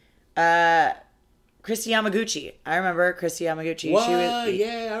Yamaguchi. I remember Christy Yamaguchi. What? She was,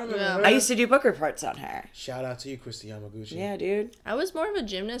 Yeah, I remember Yeah. her. I used to do book reports on her. Shout out to you, Christy Yamaguchi. Yeah, dude. I was more of a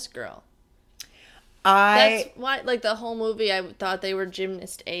gymnast girl. I That's why, like, the whole movie, I thought they were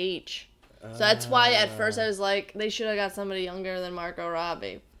gymnast age. So that's why at first I was like, they should have got somebody younger than Margot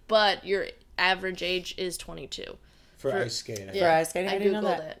Robbie. But your average age is 22. For ice skating. For ice skating, I didn't know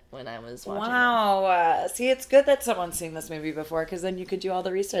Googled that. it when I was watching it. Wow. See, it's good that someone's seen this movie before, because then you could do all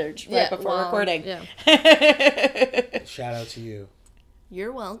the research right before recording. Yeah. Shout out to you.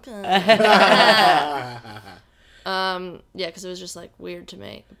 You're welcome. Yeah, because it was just, like, weird to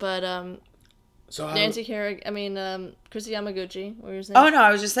me. But, So Christy Yamaguchi, what were you saying? Oh, no,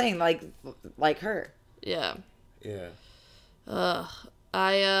 I was just saying, like her. Yeah. Yeah. God,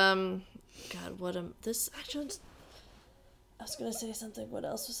 what am... I was gonna say something. What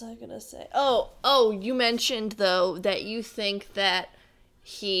else was I gonna say? Oh, you mentioned though that you think that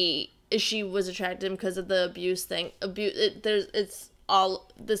she was attracted to him because of the abuse thing. This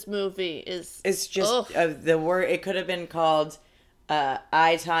movie is. It's just the word. It could have been called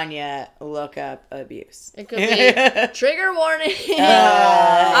I, Tonya, look up abuse. It could be trigger warning.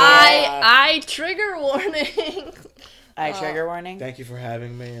 I trigger warning. I trigger warning. Thank you for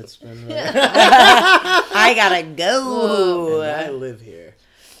having me. It's been. I gotta go. And I live here.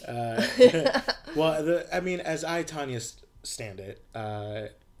 Well, as I, Tanya, stand it, I,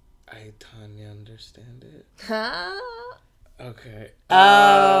 Tanya, understand it. Huh? Okay.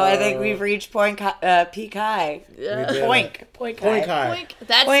 I think we've reached peak high. Yeah. Poink high. Poink.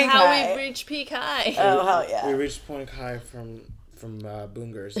 That's Poink how high. we reach peak high. Oh, hell yeah. We reached point high from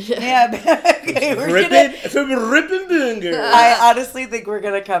Boongers. Yeah, okay, From ripping Boongers. I honestly think we're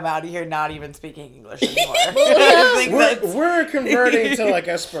gonna come out of here not even speaking English anymore. I think We're converting to like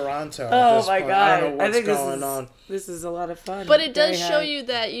Esperanto. At Oh this my point. god! I don't know what's think going on. this is a lot of fun. But it does Very show high. you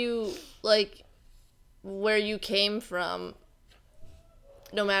that you, like, where you came from,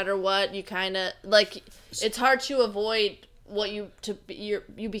 no matter what, you kind of, like, it's hard to avoid you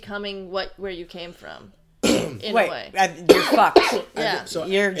becoming where you came from. In a way. You're fucked. Yeah. So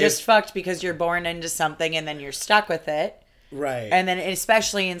You're just fucked because you're born into something and then you're stuck with it. right. And then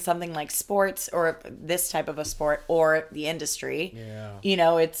especially in something like sports or this type of a sport or the industry, Yeah.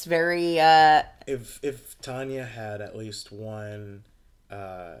 It's very... If Tanya had at least one,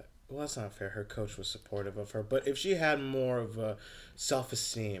 well, that's not fair. Her coach was supportive of her, but if she had more of a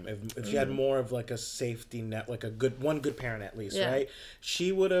self-esteem, if she had more of like a safety net, like one good parent at least, right?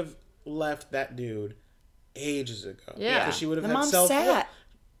 She would have left that dude ages ago. Yeah. Because she would have the had mom sat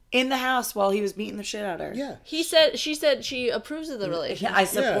in the house while he was beating the shit out of her. Yeah. She said she approves of the relationship. I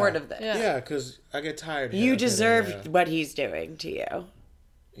support of this. Yeah, because I get tired. You of it, deserve what he's doing to you.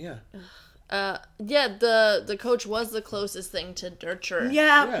 Yeah. Yeah, the coach was the closest thing to nurture.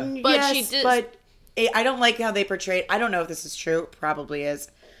 Yeah, But yes, she did- But I don't like how they portrayed. I don't know if this is true. Probably is,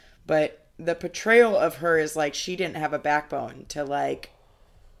 but the portrayal of her is like she didn't have a backbone to like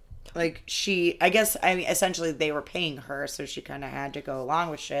she. I guess essentially they were paying her, so she kind of had to go along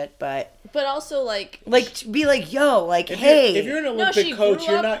with shit. But also like to be like, yo, like, If hey, you're an she Olympic coach,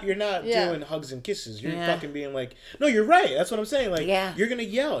 grew you're not Yeah. doing hugs and kisses. You're Yeah. fucking being like, no, you're right. That's what I'm saying. Like, Yeah. you're gonna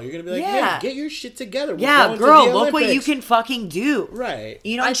yell. You're gonna be like, Yeah. hey, get your shit together. We're yeah, going to girl, the look what you Olympics." can fucking do. Right.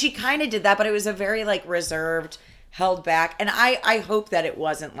 And she kind of did that, but it was a very like reserved, held back, and I hope that it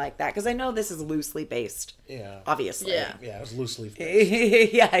wasn't like that because I know this is loosely based. Yeah. Obviously. Yeah. Yeah, it was loosely.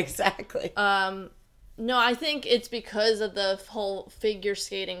 Yeah, exactly. no, I think it's because of the whole figure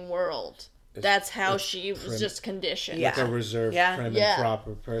skating world. That's how she was just conditioned. Yeah. Like a reserved, Yeah. prim Yeah. and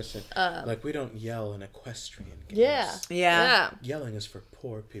proper person. Like, we don't yell in equestrian games. Yeah. Yeah. Yelling is for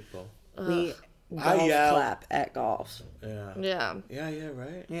poor people. We I golf yell. clap at golf. Yeah. Yeah. Yeah,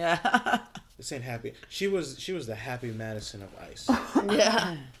 right? Yeah. This ain't happy. She was the Happy Madison of ice.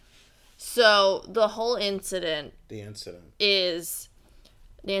 Yeah. So the whole incident The incident. is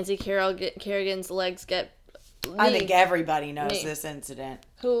Nancy Kerrigan's legs get. I think everybody knows Me. this incident.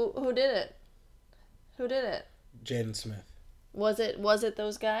 Who did it? Who did it? Jaden Smith. Was it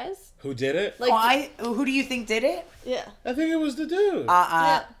those guys? Who did it? Like Who do you think did it? yeah. I think it was the dude.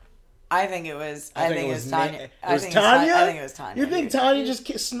 Yeah. I think it was. I think it was Tonya. It was Tonya? I think it was Tonya. You think Tonya just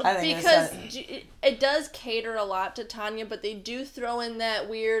I think Because it was it does cater a lot to Tonya, but they do throw in that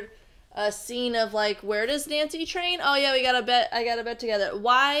weird scene of like, where does Nancy train? Oh yeah, we got to bet. I got to bet together.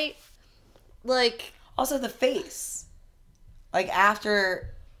 Why? Like also the face. Like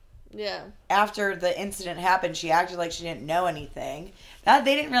after yeah. the incident happened, she acted like she didn't know anything. That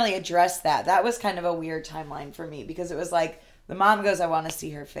they didn't really address that. That was kind of a weird timeline for me because it was like the mom goes, "I want to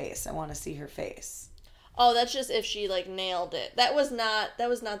see her face. I want to see her face." Oh, that's just if she like nailed it. That was not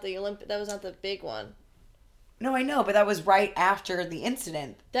the Olympic. That was not the big one. No, I know, but that was right after the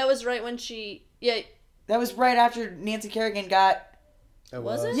incident. That was right when she That was right after Nancy Kerrigan got.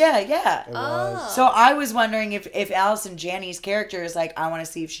 Was it? Yeah. It was. So I was wondering if Allison Janney's character is like, I want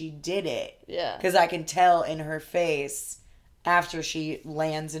to see if she did it. Yeah. Because I can tell in her face after she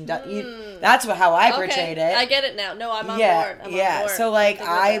lands and does. That's how I portrayed it. I get it now. No, I'm on board. I'm on board. So like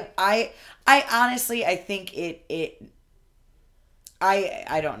I'm good with that. I honestly I think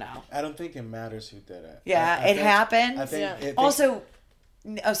I don't know. I don't think it matters who did it. Yeah, I it think- happened. I think Yeah. Also,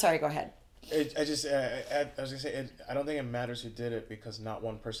 oh sorry, go ahead. I was gonna say I don't think it matters who did it because not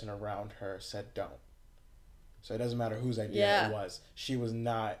one person around her said don't. So it doesn't matter whose idea it was. She was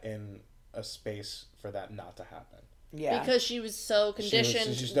not in a space for that not to happen. Yeah. Because she was so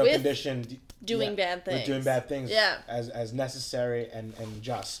conditioned She's so with conditioned doing bad things. With doing bad things. Yeah. As necessary and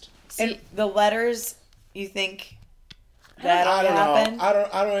just. And the letters, you think that I don't happened? know.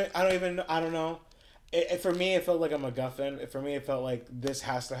 I don't know. For me, it felt like a MacGuffin. For me, it felt like this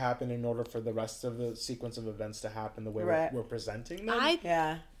has to happen in order for the rest of the sequence of events to happen the way we're presenting them.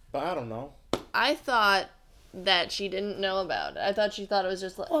 But I don't know. I thought that she didn't know about it. I thought she thought it was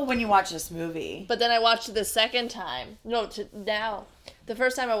just like... Well, when you watch this movie. But then I watched it the second time. No, now. The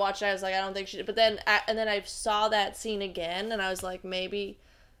first time I watched it, I was like, I don't think she did. But then, and then I saw that scene again, and I was like, maybe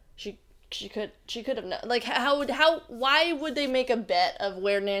she could have known. Like, why would they make a bet of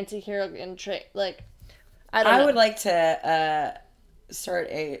where Nancy Kerrigan like... I would like to start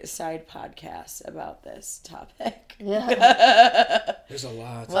a side podcast about this topic. Yeah. There's a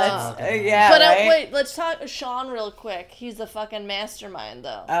lot to talk about. Yeah, but right? Wait, let's talk Sean real quick. He's the fucking mastermind,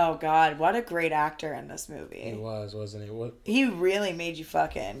 though. Oh, God. What a great actor in this movie. He was, wasn't he? He really made you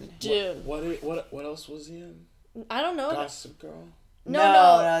fucking... Dude. What else was he in? I don't know. Gossip Girl?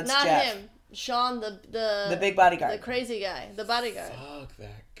 No, it's not Jeff. him. Sean, the big bodyguard. The crazy guy. The bodyguard. Fuck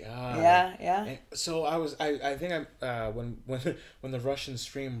that guy. Yeah. And so I think when the Russian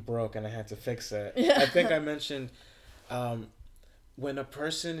stream broke and I had to fix it, I think I mentioned when a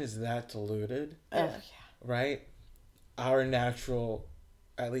person is that deluded, right? Our natural,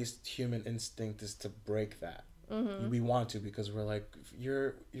 at least human instinct is to break that. Mm-hmm. We want to because we're like,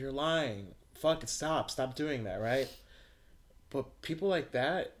 you're lying. Fuck it, stop doing that, right? But people like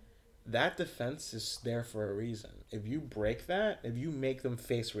that defense is there for a reason. If you break that, if you make them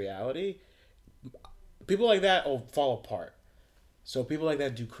face reality, people like that will fall apart. So people like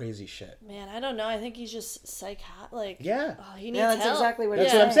that do crazy shit. Man, I don't know. I think he's just psychotic. Like, yeah. Oh, he needs that's help. exactly what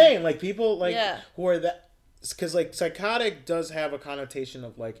That's what I'm saying. Like, people like who are that... Because, like, psychotic does have a connotation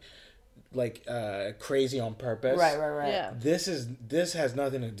of, like crazy on purpose. Right. Yeah. This has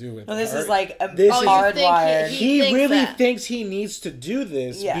nothing to do with this is like hardwired. He really that. thinks he needs to do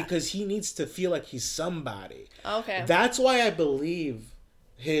this Yeah. because he needs to feel like he's somebody. Okay. That's why I believe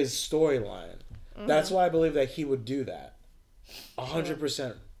his storyline. Mm-hmm. That's why I believe that he would do that.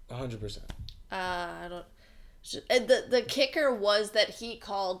 100%. 100%. I don't... The kicker was that he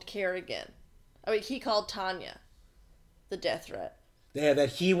called Kerrigan. I mean, he called Tonya the death threat. Yeah, that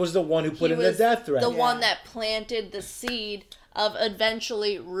he was the one who put in the death threat. The one that planted the seed of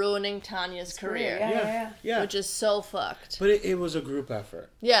eventually ruining Tanya's career. Yeah. Which is so fucked. But it was a group effort.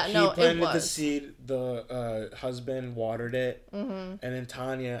 Yeah, he no, it was. planted the seed, the husband watered it, and then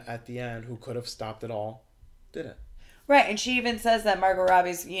Tonya, at the end, who could have stopped it all, did it. Right, and she even says that Margot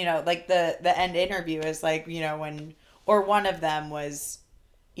Robbie's, like the end interview is like, or one of them was,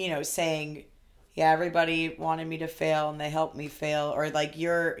 saying... Yeah, everybody wanted me to fail, and they helped me fail. Or like,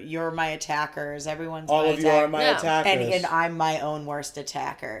 you're my attackers. Everyone's all my of you are my attackers, and I'm my own worst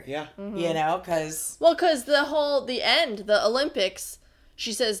attacker. Yeah, because the end, the Olympics.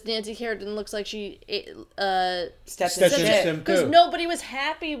 She says Nancy Kerrigan looks like she stepped into because nobody was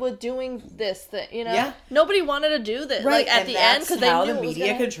happy with doing this thing. Yeah, nobody wanted to do this. Right, like at the end because they knew the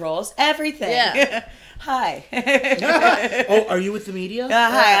media controls everything. Yeah. Hi. Oh, are you with the media?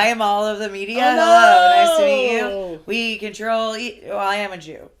 Hi, I am all of the media. Oh, no! Hello, nice to meet you. We control... Well, I am a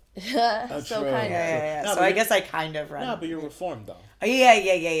Jew. So kind of. Yeah. No, so I guess I kind of run. No, but you're reformed, though. Yeah.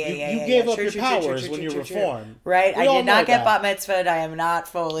 You gave up your powers when you reformed. Right? I did not get bat mitzvahed. I am not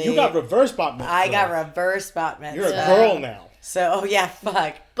fully... You got reverse bat mitzvah. I got reverse bat mitzvah. You're a girl now. So,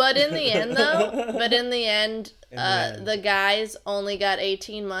 fuck. But in the end, the guys only got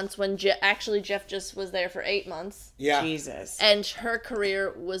 18 months when Jeff just was there for 8 months. Yeah. Jesus. And her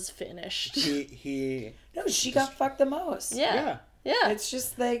career was finished. No, she got fucked the most. Yeah. It's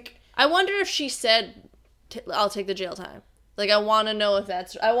just like... I wonder if she said, I'll take the jail time. Like, I want to know if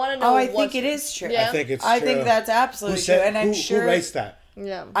that's... I want to know I think it is true. Yeah? I think it's true. I think that's absolutely true. And I'm sure... Who writes that?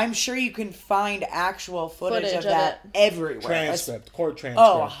 Yeah. I'm sure you can find actual footage of that everywhere. Transcript. Court transcript.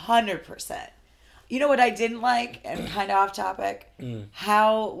 Oh, 100%. You know what I didn't like, and kind of off topic?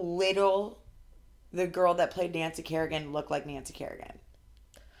 How little the girl that played Nancy Kerrigan looked like Nancy Kerrigan.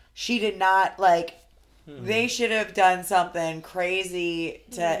 She did not, they should have done something crazy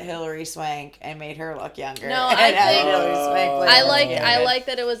to Hilary Swank and made her look younger. No, I think I like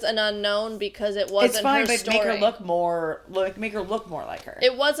that it was an unknown because it wasn't. It's fine, her but story. make her look more like her.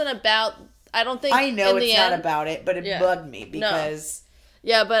 It wasn't about. I don't think. I know in it's the not end, about it, but it bugged me because. No.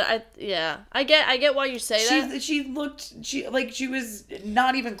 Yeah, but I get why you say that. She looked like she was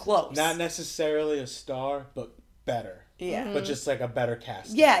not even close. Not necessarily a star, but better. Yeah. But just like a better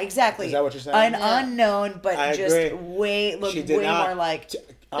cast. Yeah, exactly. Is that what you're saying? Unknown, but I just agree. way more like...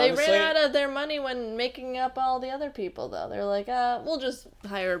 Honestly, they ran out of their money when making up all the other people, though. They're like, we'll just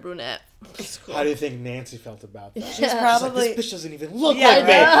hire a brunette. Cool. How do you think Nancy felt about that? She's probably... Like, this bitch doesn't even look like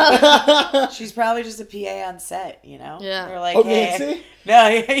me. She's probably just a PA on set, Yeah. They're like, Nancy?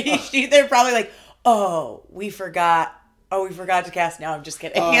 No, they're probably like, Oh, we forgot. Oh, we forgot to cast. No, I'm just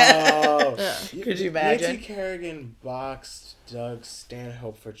kidding. Oh, Could you imagine? Nancy Kerrigan boxed Doug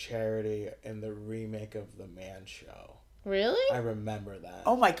Stanhope for charity in the remake of The Man Show. Really? I remember that.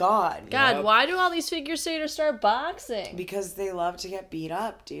 Oh my god. God, Yep. why do all these figure skaters start boxing? Because they love to get beat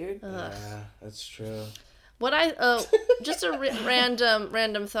up, dude. Yeah, that's true. What just a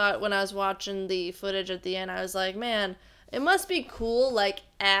random thought when I was watching the footage at the end, I was like, man, it must be cool, like,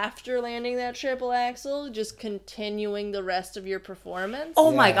 after landing that triple axel, just continuing the rest of your performance.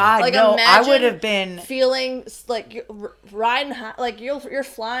 Oh my god, Like, no, I imagine would have been... feeling like you're riding high, like you're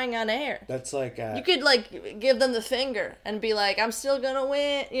flying on air. That's like You could like give them the finger and be like, I'm still gonna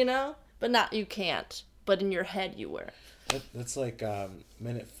win, you know, but not, you can't. But in your head, you were. that's like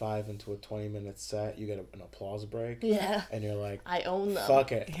minute 5 into a 20-minute set, you get an applause break. Yeah. And you're like, I own them.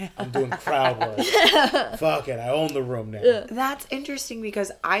 fuck it, I'm doing crowd work. Fuck it, I own the room now. Yeah. That's interesting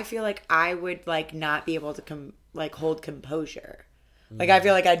because I feel like I would like not be able to hold composure. Like I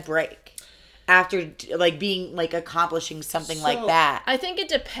feel like I'd break after like being like accomplishing something like that. I think it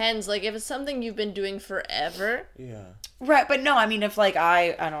depends. Like if it's something you've been doing forever. Yeah. Right, but no, I mean if like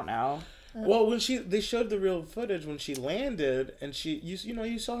I don't know. Well, when they showed the real footage when she landed, and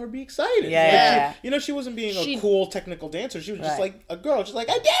you saw her be excited. Yeah. Like she wasn't being a cool technical dancer. She was just like a girl, just like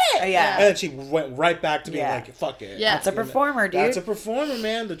I did it. Yeah. And then she went right back to being like, fuck it. Yeah. That's a performer, dude. That's a performer,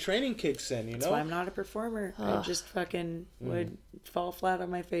 man. The training kicks in. That's why I'm not a performer. I just fucking would fall flat on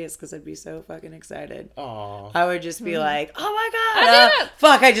my face because I'd be so fucking excited. Aww. I would just be like, oh my god, I did it!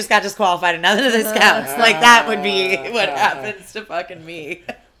 fuck, I just got disqualified and none of this counts. Like that would be what happens to fucking me.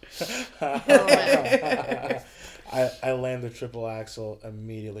 I land the triple axel,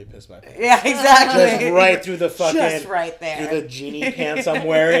 immediately piss my pants. Yeah, exactly. Just right through the fucking, Just right there. through the genie pants I'm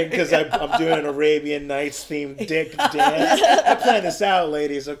wearing because I'm doing an Arabian Nights themed dick dance. I plan this out,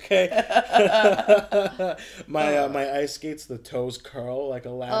 ladies. Okay. My ice skates, the toes curl like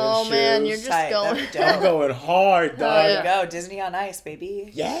Aladdin shoes. Oh man, you're just Tight. going. That'd be dope. I'm going hard, dog. There you go, Disney on Ice, baby.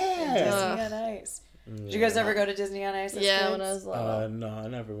 Yeah. Disney on Ice. Did you guys ever go to Disney on Ice? As Yeah, kids? when I was little. No, I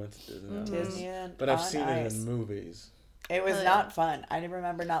never went to Disney. Disney on But I've seen Ice. it in movies. It was not fun. I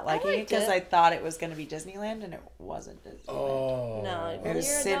remember not liking it liked because it. I thought it was going to be Disneyland and it wasn't Disneyland. Oh. No, It was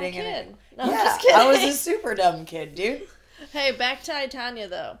you're sitting a dumb in kid. it. No, I'm Yeah, just kidding. I was a super dumb kid, dude. Hey, back to Tanya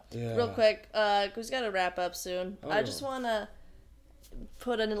though. Yeah. Real quick, who's got to wrap up soon. I just want to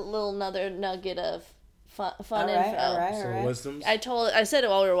put a little another nugget of fun info. All right. So wisdoms? I said it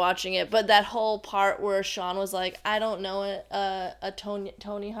while we were watching it, but that whole part where Sean was like, "I don't know a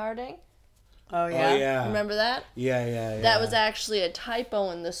Tony Harding." Oh, yeah. Oh, yeah. Remember that? Yeah. That was actually a typo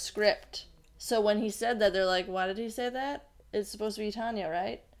in the script. So when he said that, they're like, "Why did he say that? It's supposed to be Tanya,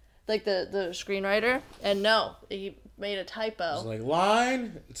 right?" Like the screenwriter, and no, he made a typo. It's like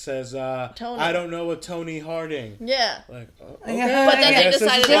line. It says, Tony. I don't know a Tony Harding. Yeah. Like, okay. Yeah. But then I they guess this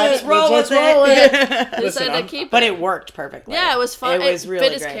decided is to what- just roll let's with roll it. with it. They Listen, decided I'm- to keep But it. it worked perfectly. Yeah, it was fun. It was really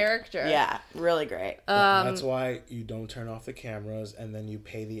fit his great. character. Yeah, really great. That's why you don't turn off the cameras and then you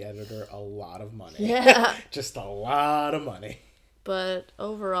pay the editor a lot of money. Yeah. Just a lot of money. But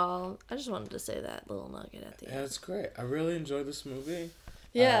overall, I just wanted to say that little nugget at the Yeah, end. it's great. I really enjoyed this movie.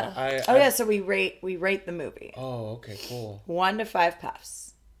 Yeah. Oh, yeah, so we rate the movie. Oh, okay, cool. 1 to 5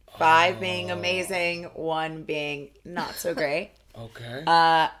 puffs. 5 being amazing, 1 being not so great. Okay.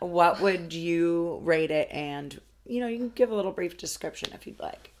 What would you rate it? And you can give a little brief description if you'd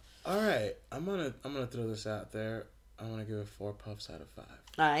like. All right. I'm gonna throw this out there. I'm gonna give it 4 puffs out of 5.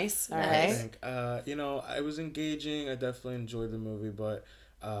 Nice. All I right. think, I was engaging. I definitely enjoyed the movie, but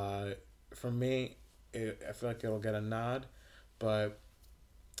for me, I feel like it'll get a nod, but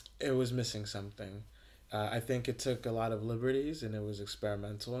it was missing something. I think it took a lot of liberties and it was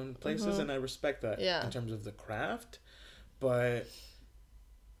experimental in places, and I respect that in terms of the craft, but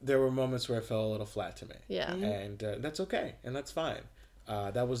there were moments where it fell a little flat to me. Yeah. And that's okay, and that's fine.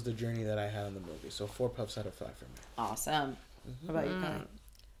 That was the journey that I had in the movie, so 4 puffs out of 5 for me. Awesome. How about you, Connie?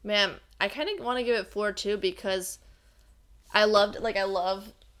 Man, I kind of want to give it 4 too because I loved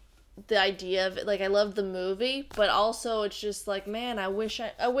the idea of it. Like I loved the movie, but also it's just like, man, I wish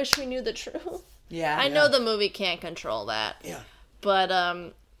we knew the truth. Yeah. I know the movie can't control that. Yeah. But I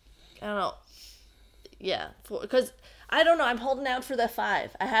don't know. Yeah, because I don't know. I'm holding out for the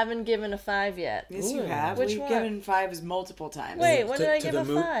 5. I haven't given a 5 yet. Yes, you have. Which We've one? given 5s multiple times. Wait, when did I give the a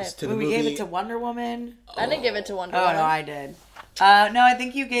mo- 5? To the When we movie, gave it to Wonder Woman. I didn't give it to Wonder Oh, Woman. no, I did. No, I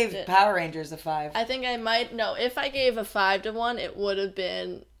think you gave Power Rangers a 5. I think I might. No, if I gave a 5 to one, it would have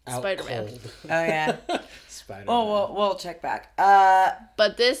been Out Spider-Man. cold. Oh, yeah. Spider-Man. Oh, we'll check back.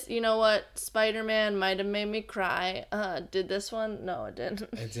 But this, you know what? Spider-Man might have made me cry. Did this one? No, it didn't.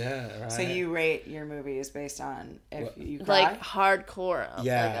 It did, right? So you rate your movies based on if you cry? Like hardcore.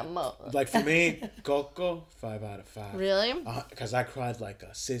 Yeah. Like Like for me, Coco, 5 out of 5. Really? Because I cried like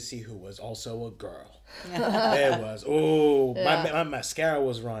a sissy who was also a girl. It was, my mascara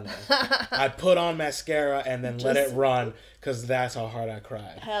was running. I put on mascara and then let it run because that's how hard I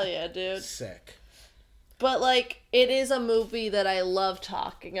cried. Hell yeah, dude. Sick. But, like, it is a movie that I love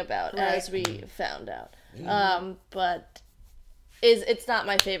talking about, as we found out. But it's not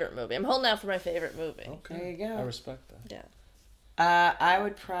my favorite movie. I'm holding out for my favorite movie. Okay. There you go. I respect that. Yeah. I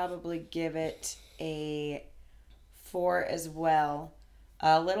would probably give it a 4 as well.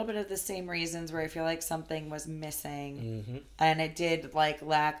 A little bit of the same reasons where I feel like something was missing. And it did, like,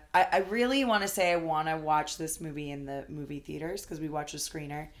 lack... I really want to say I want to watch this movie in the movie theaters because we watched a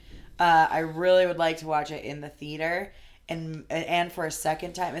screener. I really would like to watch it in the theater and for a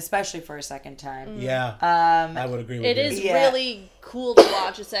second time, especially for a second time. Yeah. I would agree with you. It is really cool to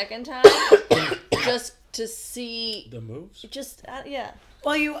watch a second time just to see... The moves? Just, yeah.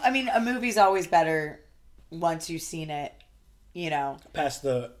 Well, a movie's always better once you've seen it, you know. Past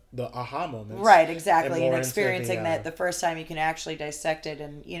the aha moments. Right, exactly. And more experiencing that the first time you can actually dissect it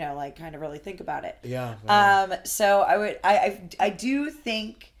and, you know, like kind of really think about it. Yeah. So I do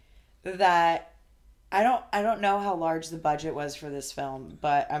think that I don't know how large the budget was for this film,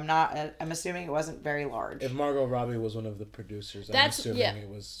 but I'm assuming it wasn't very large. If Margot Robbie was one of the producers, I'm assuming it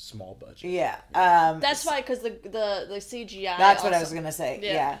was small budget. Yeah. That's why, because the CGI. That's what I was gonna say.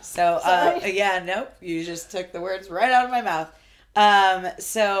 Yeah. So nope. You just took the words right out of my mouth.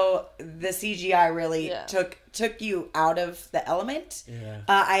 So the CGI really took you out of the element. Yeah.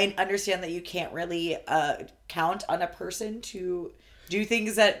 I understand that you can't really count on a person to do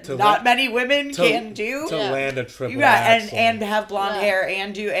things that not many women can do. To land a triple axel. and have blonde hair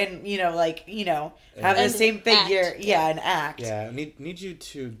and have the same figure. Act. And act. Yeah, need you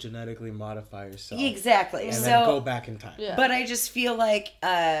to genetically modify yourself. Exactly. And then go back in time. Yeah. But I just feel like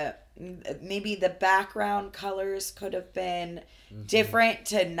maybe the background colors could have been different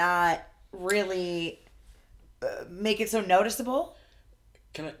to not really make it so noticeable.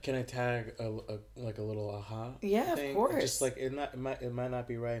 Can I tag a little aha? Yeah, thing? of course. Just like it might not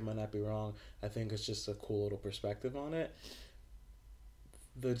be right, it might not be wrong. I think it's just a cool little perspective on it.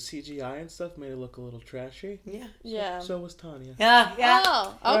 The CGI and stuff made it look a little trashy. Yeah. So was Tonya. Yeah.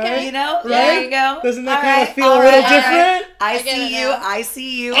 Oh, okay. Right? You know, Right? there you go. Doesn't that kind of feel a little different? I get see it you. now. I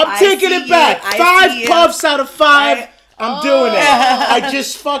see you. I'm taking it back. 5 puffs out of 5. Right. I'm doing it. I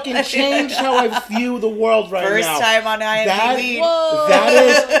just fucking changed how I view the world right First now. time on IMDb. Whoa.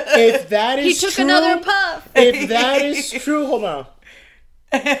 If that is He took true, another puff. If that is true, hold on.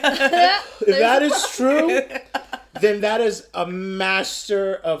 If that is true, then that is a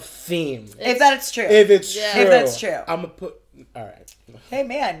master of theme. If that's true. If it's true. If that's true. I'm gonna put. All right. Hey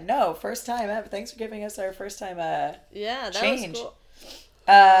man, no, first time ever. Thanks for giving us our first time Yeah, that change. was cool.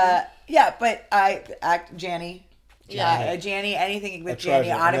 Yeah, but I act Janny. Yeah. Janny, anything with A treasure.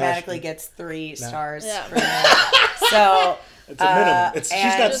 Janny automatically gets 3 stars. Yeah. For me. So It's a minimum. She's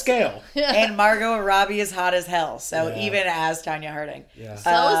got scale. and Margot Robbie is hot as hell. So Yeah. even as Tonya Harding. Yeah.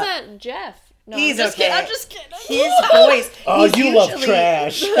 So was that Jeff. No, He's I'm just okay. Kidding. I'm just kidding. His voice. Oh, he's you love usually-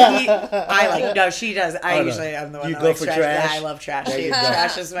 trash. I like. No, she does. I no. usually am the one You that go likes for trash. trash? Yeah, I love trash. There you go.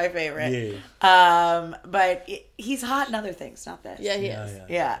 Trash is my favorite. Yeah. But he's hot in other things, not this. Yeah, he is.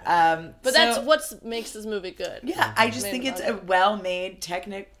 Yeah. But that's what makes this movie good. Yeah, I just think it's a well-made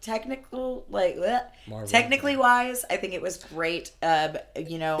technical, like Marvel. technically wise. I think it was great.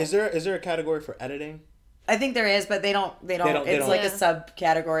 You know, Is there a category for editing? I think there is, but they don't. It's like Yeah. a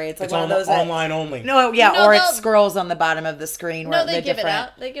subcategory. It's like It's one of those online only. No, yeah, No, or it they'll- scrolls on the bottom of the screen. No, where they the give it different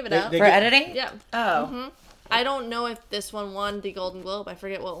out. They give it out. they for give- editing. Yeah. Oh, I don't know if this one won the Golden Globe. I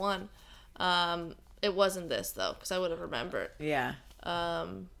forget what one. It wasn't this though, because I would have remembered. yeah.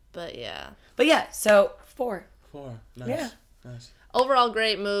 But yeah. But yeah, so 4. 4. Nice. Yeah. Nice. Overall,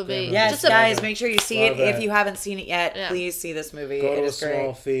 great movie. Yes, Just a- guys, make sure you see Love it. If it. you haven't seen it yet, Yeah. please see this movie. Go It to a is great.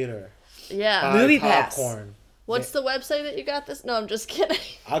 small theater. Yeah. Buy Movie Pass. popcorn. What's the website that you got this? No, I'm just kidding.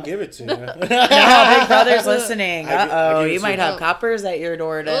 I'll give it to you. Now, Big Brother's listening. I give Uh-oh, it you to might you. have coppers at your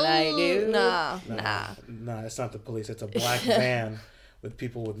door tonight, Ooh, dude. Nah. No, it's not the police. It's a black van with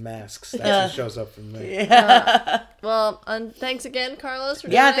people with masks. That's what shows up for me. Well, thanks again, Carlos, for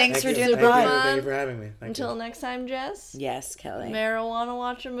doing Yeah, it. thanks for you. doing Thank the you. pod. Thank you for having me. Thank Until you. next time, Jess. Yes, Kelly. Marijuana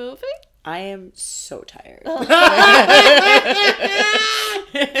watch a movie? I am so tired. Good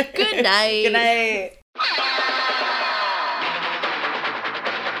night. Good night.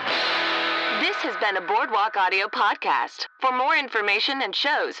 This has been and a Boardwalk Audio podcast. For more information and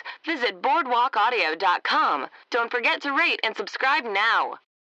shows, visit boardwalkaudio.com. Don't forget to rate and subscribe now.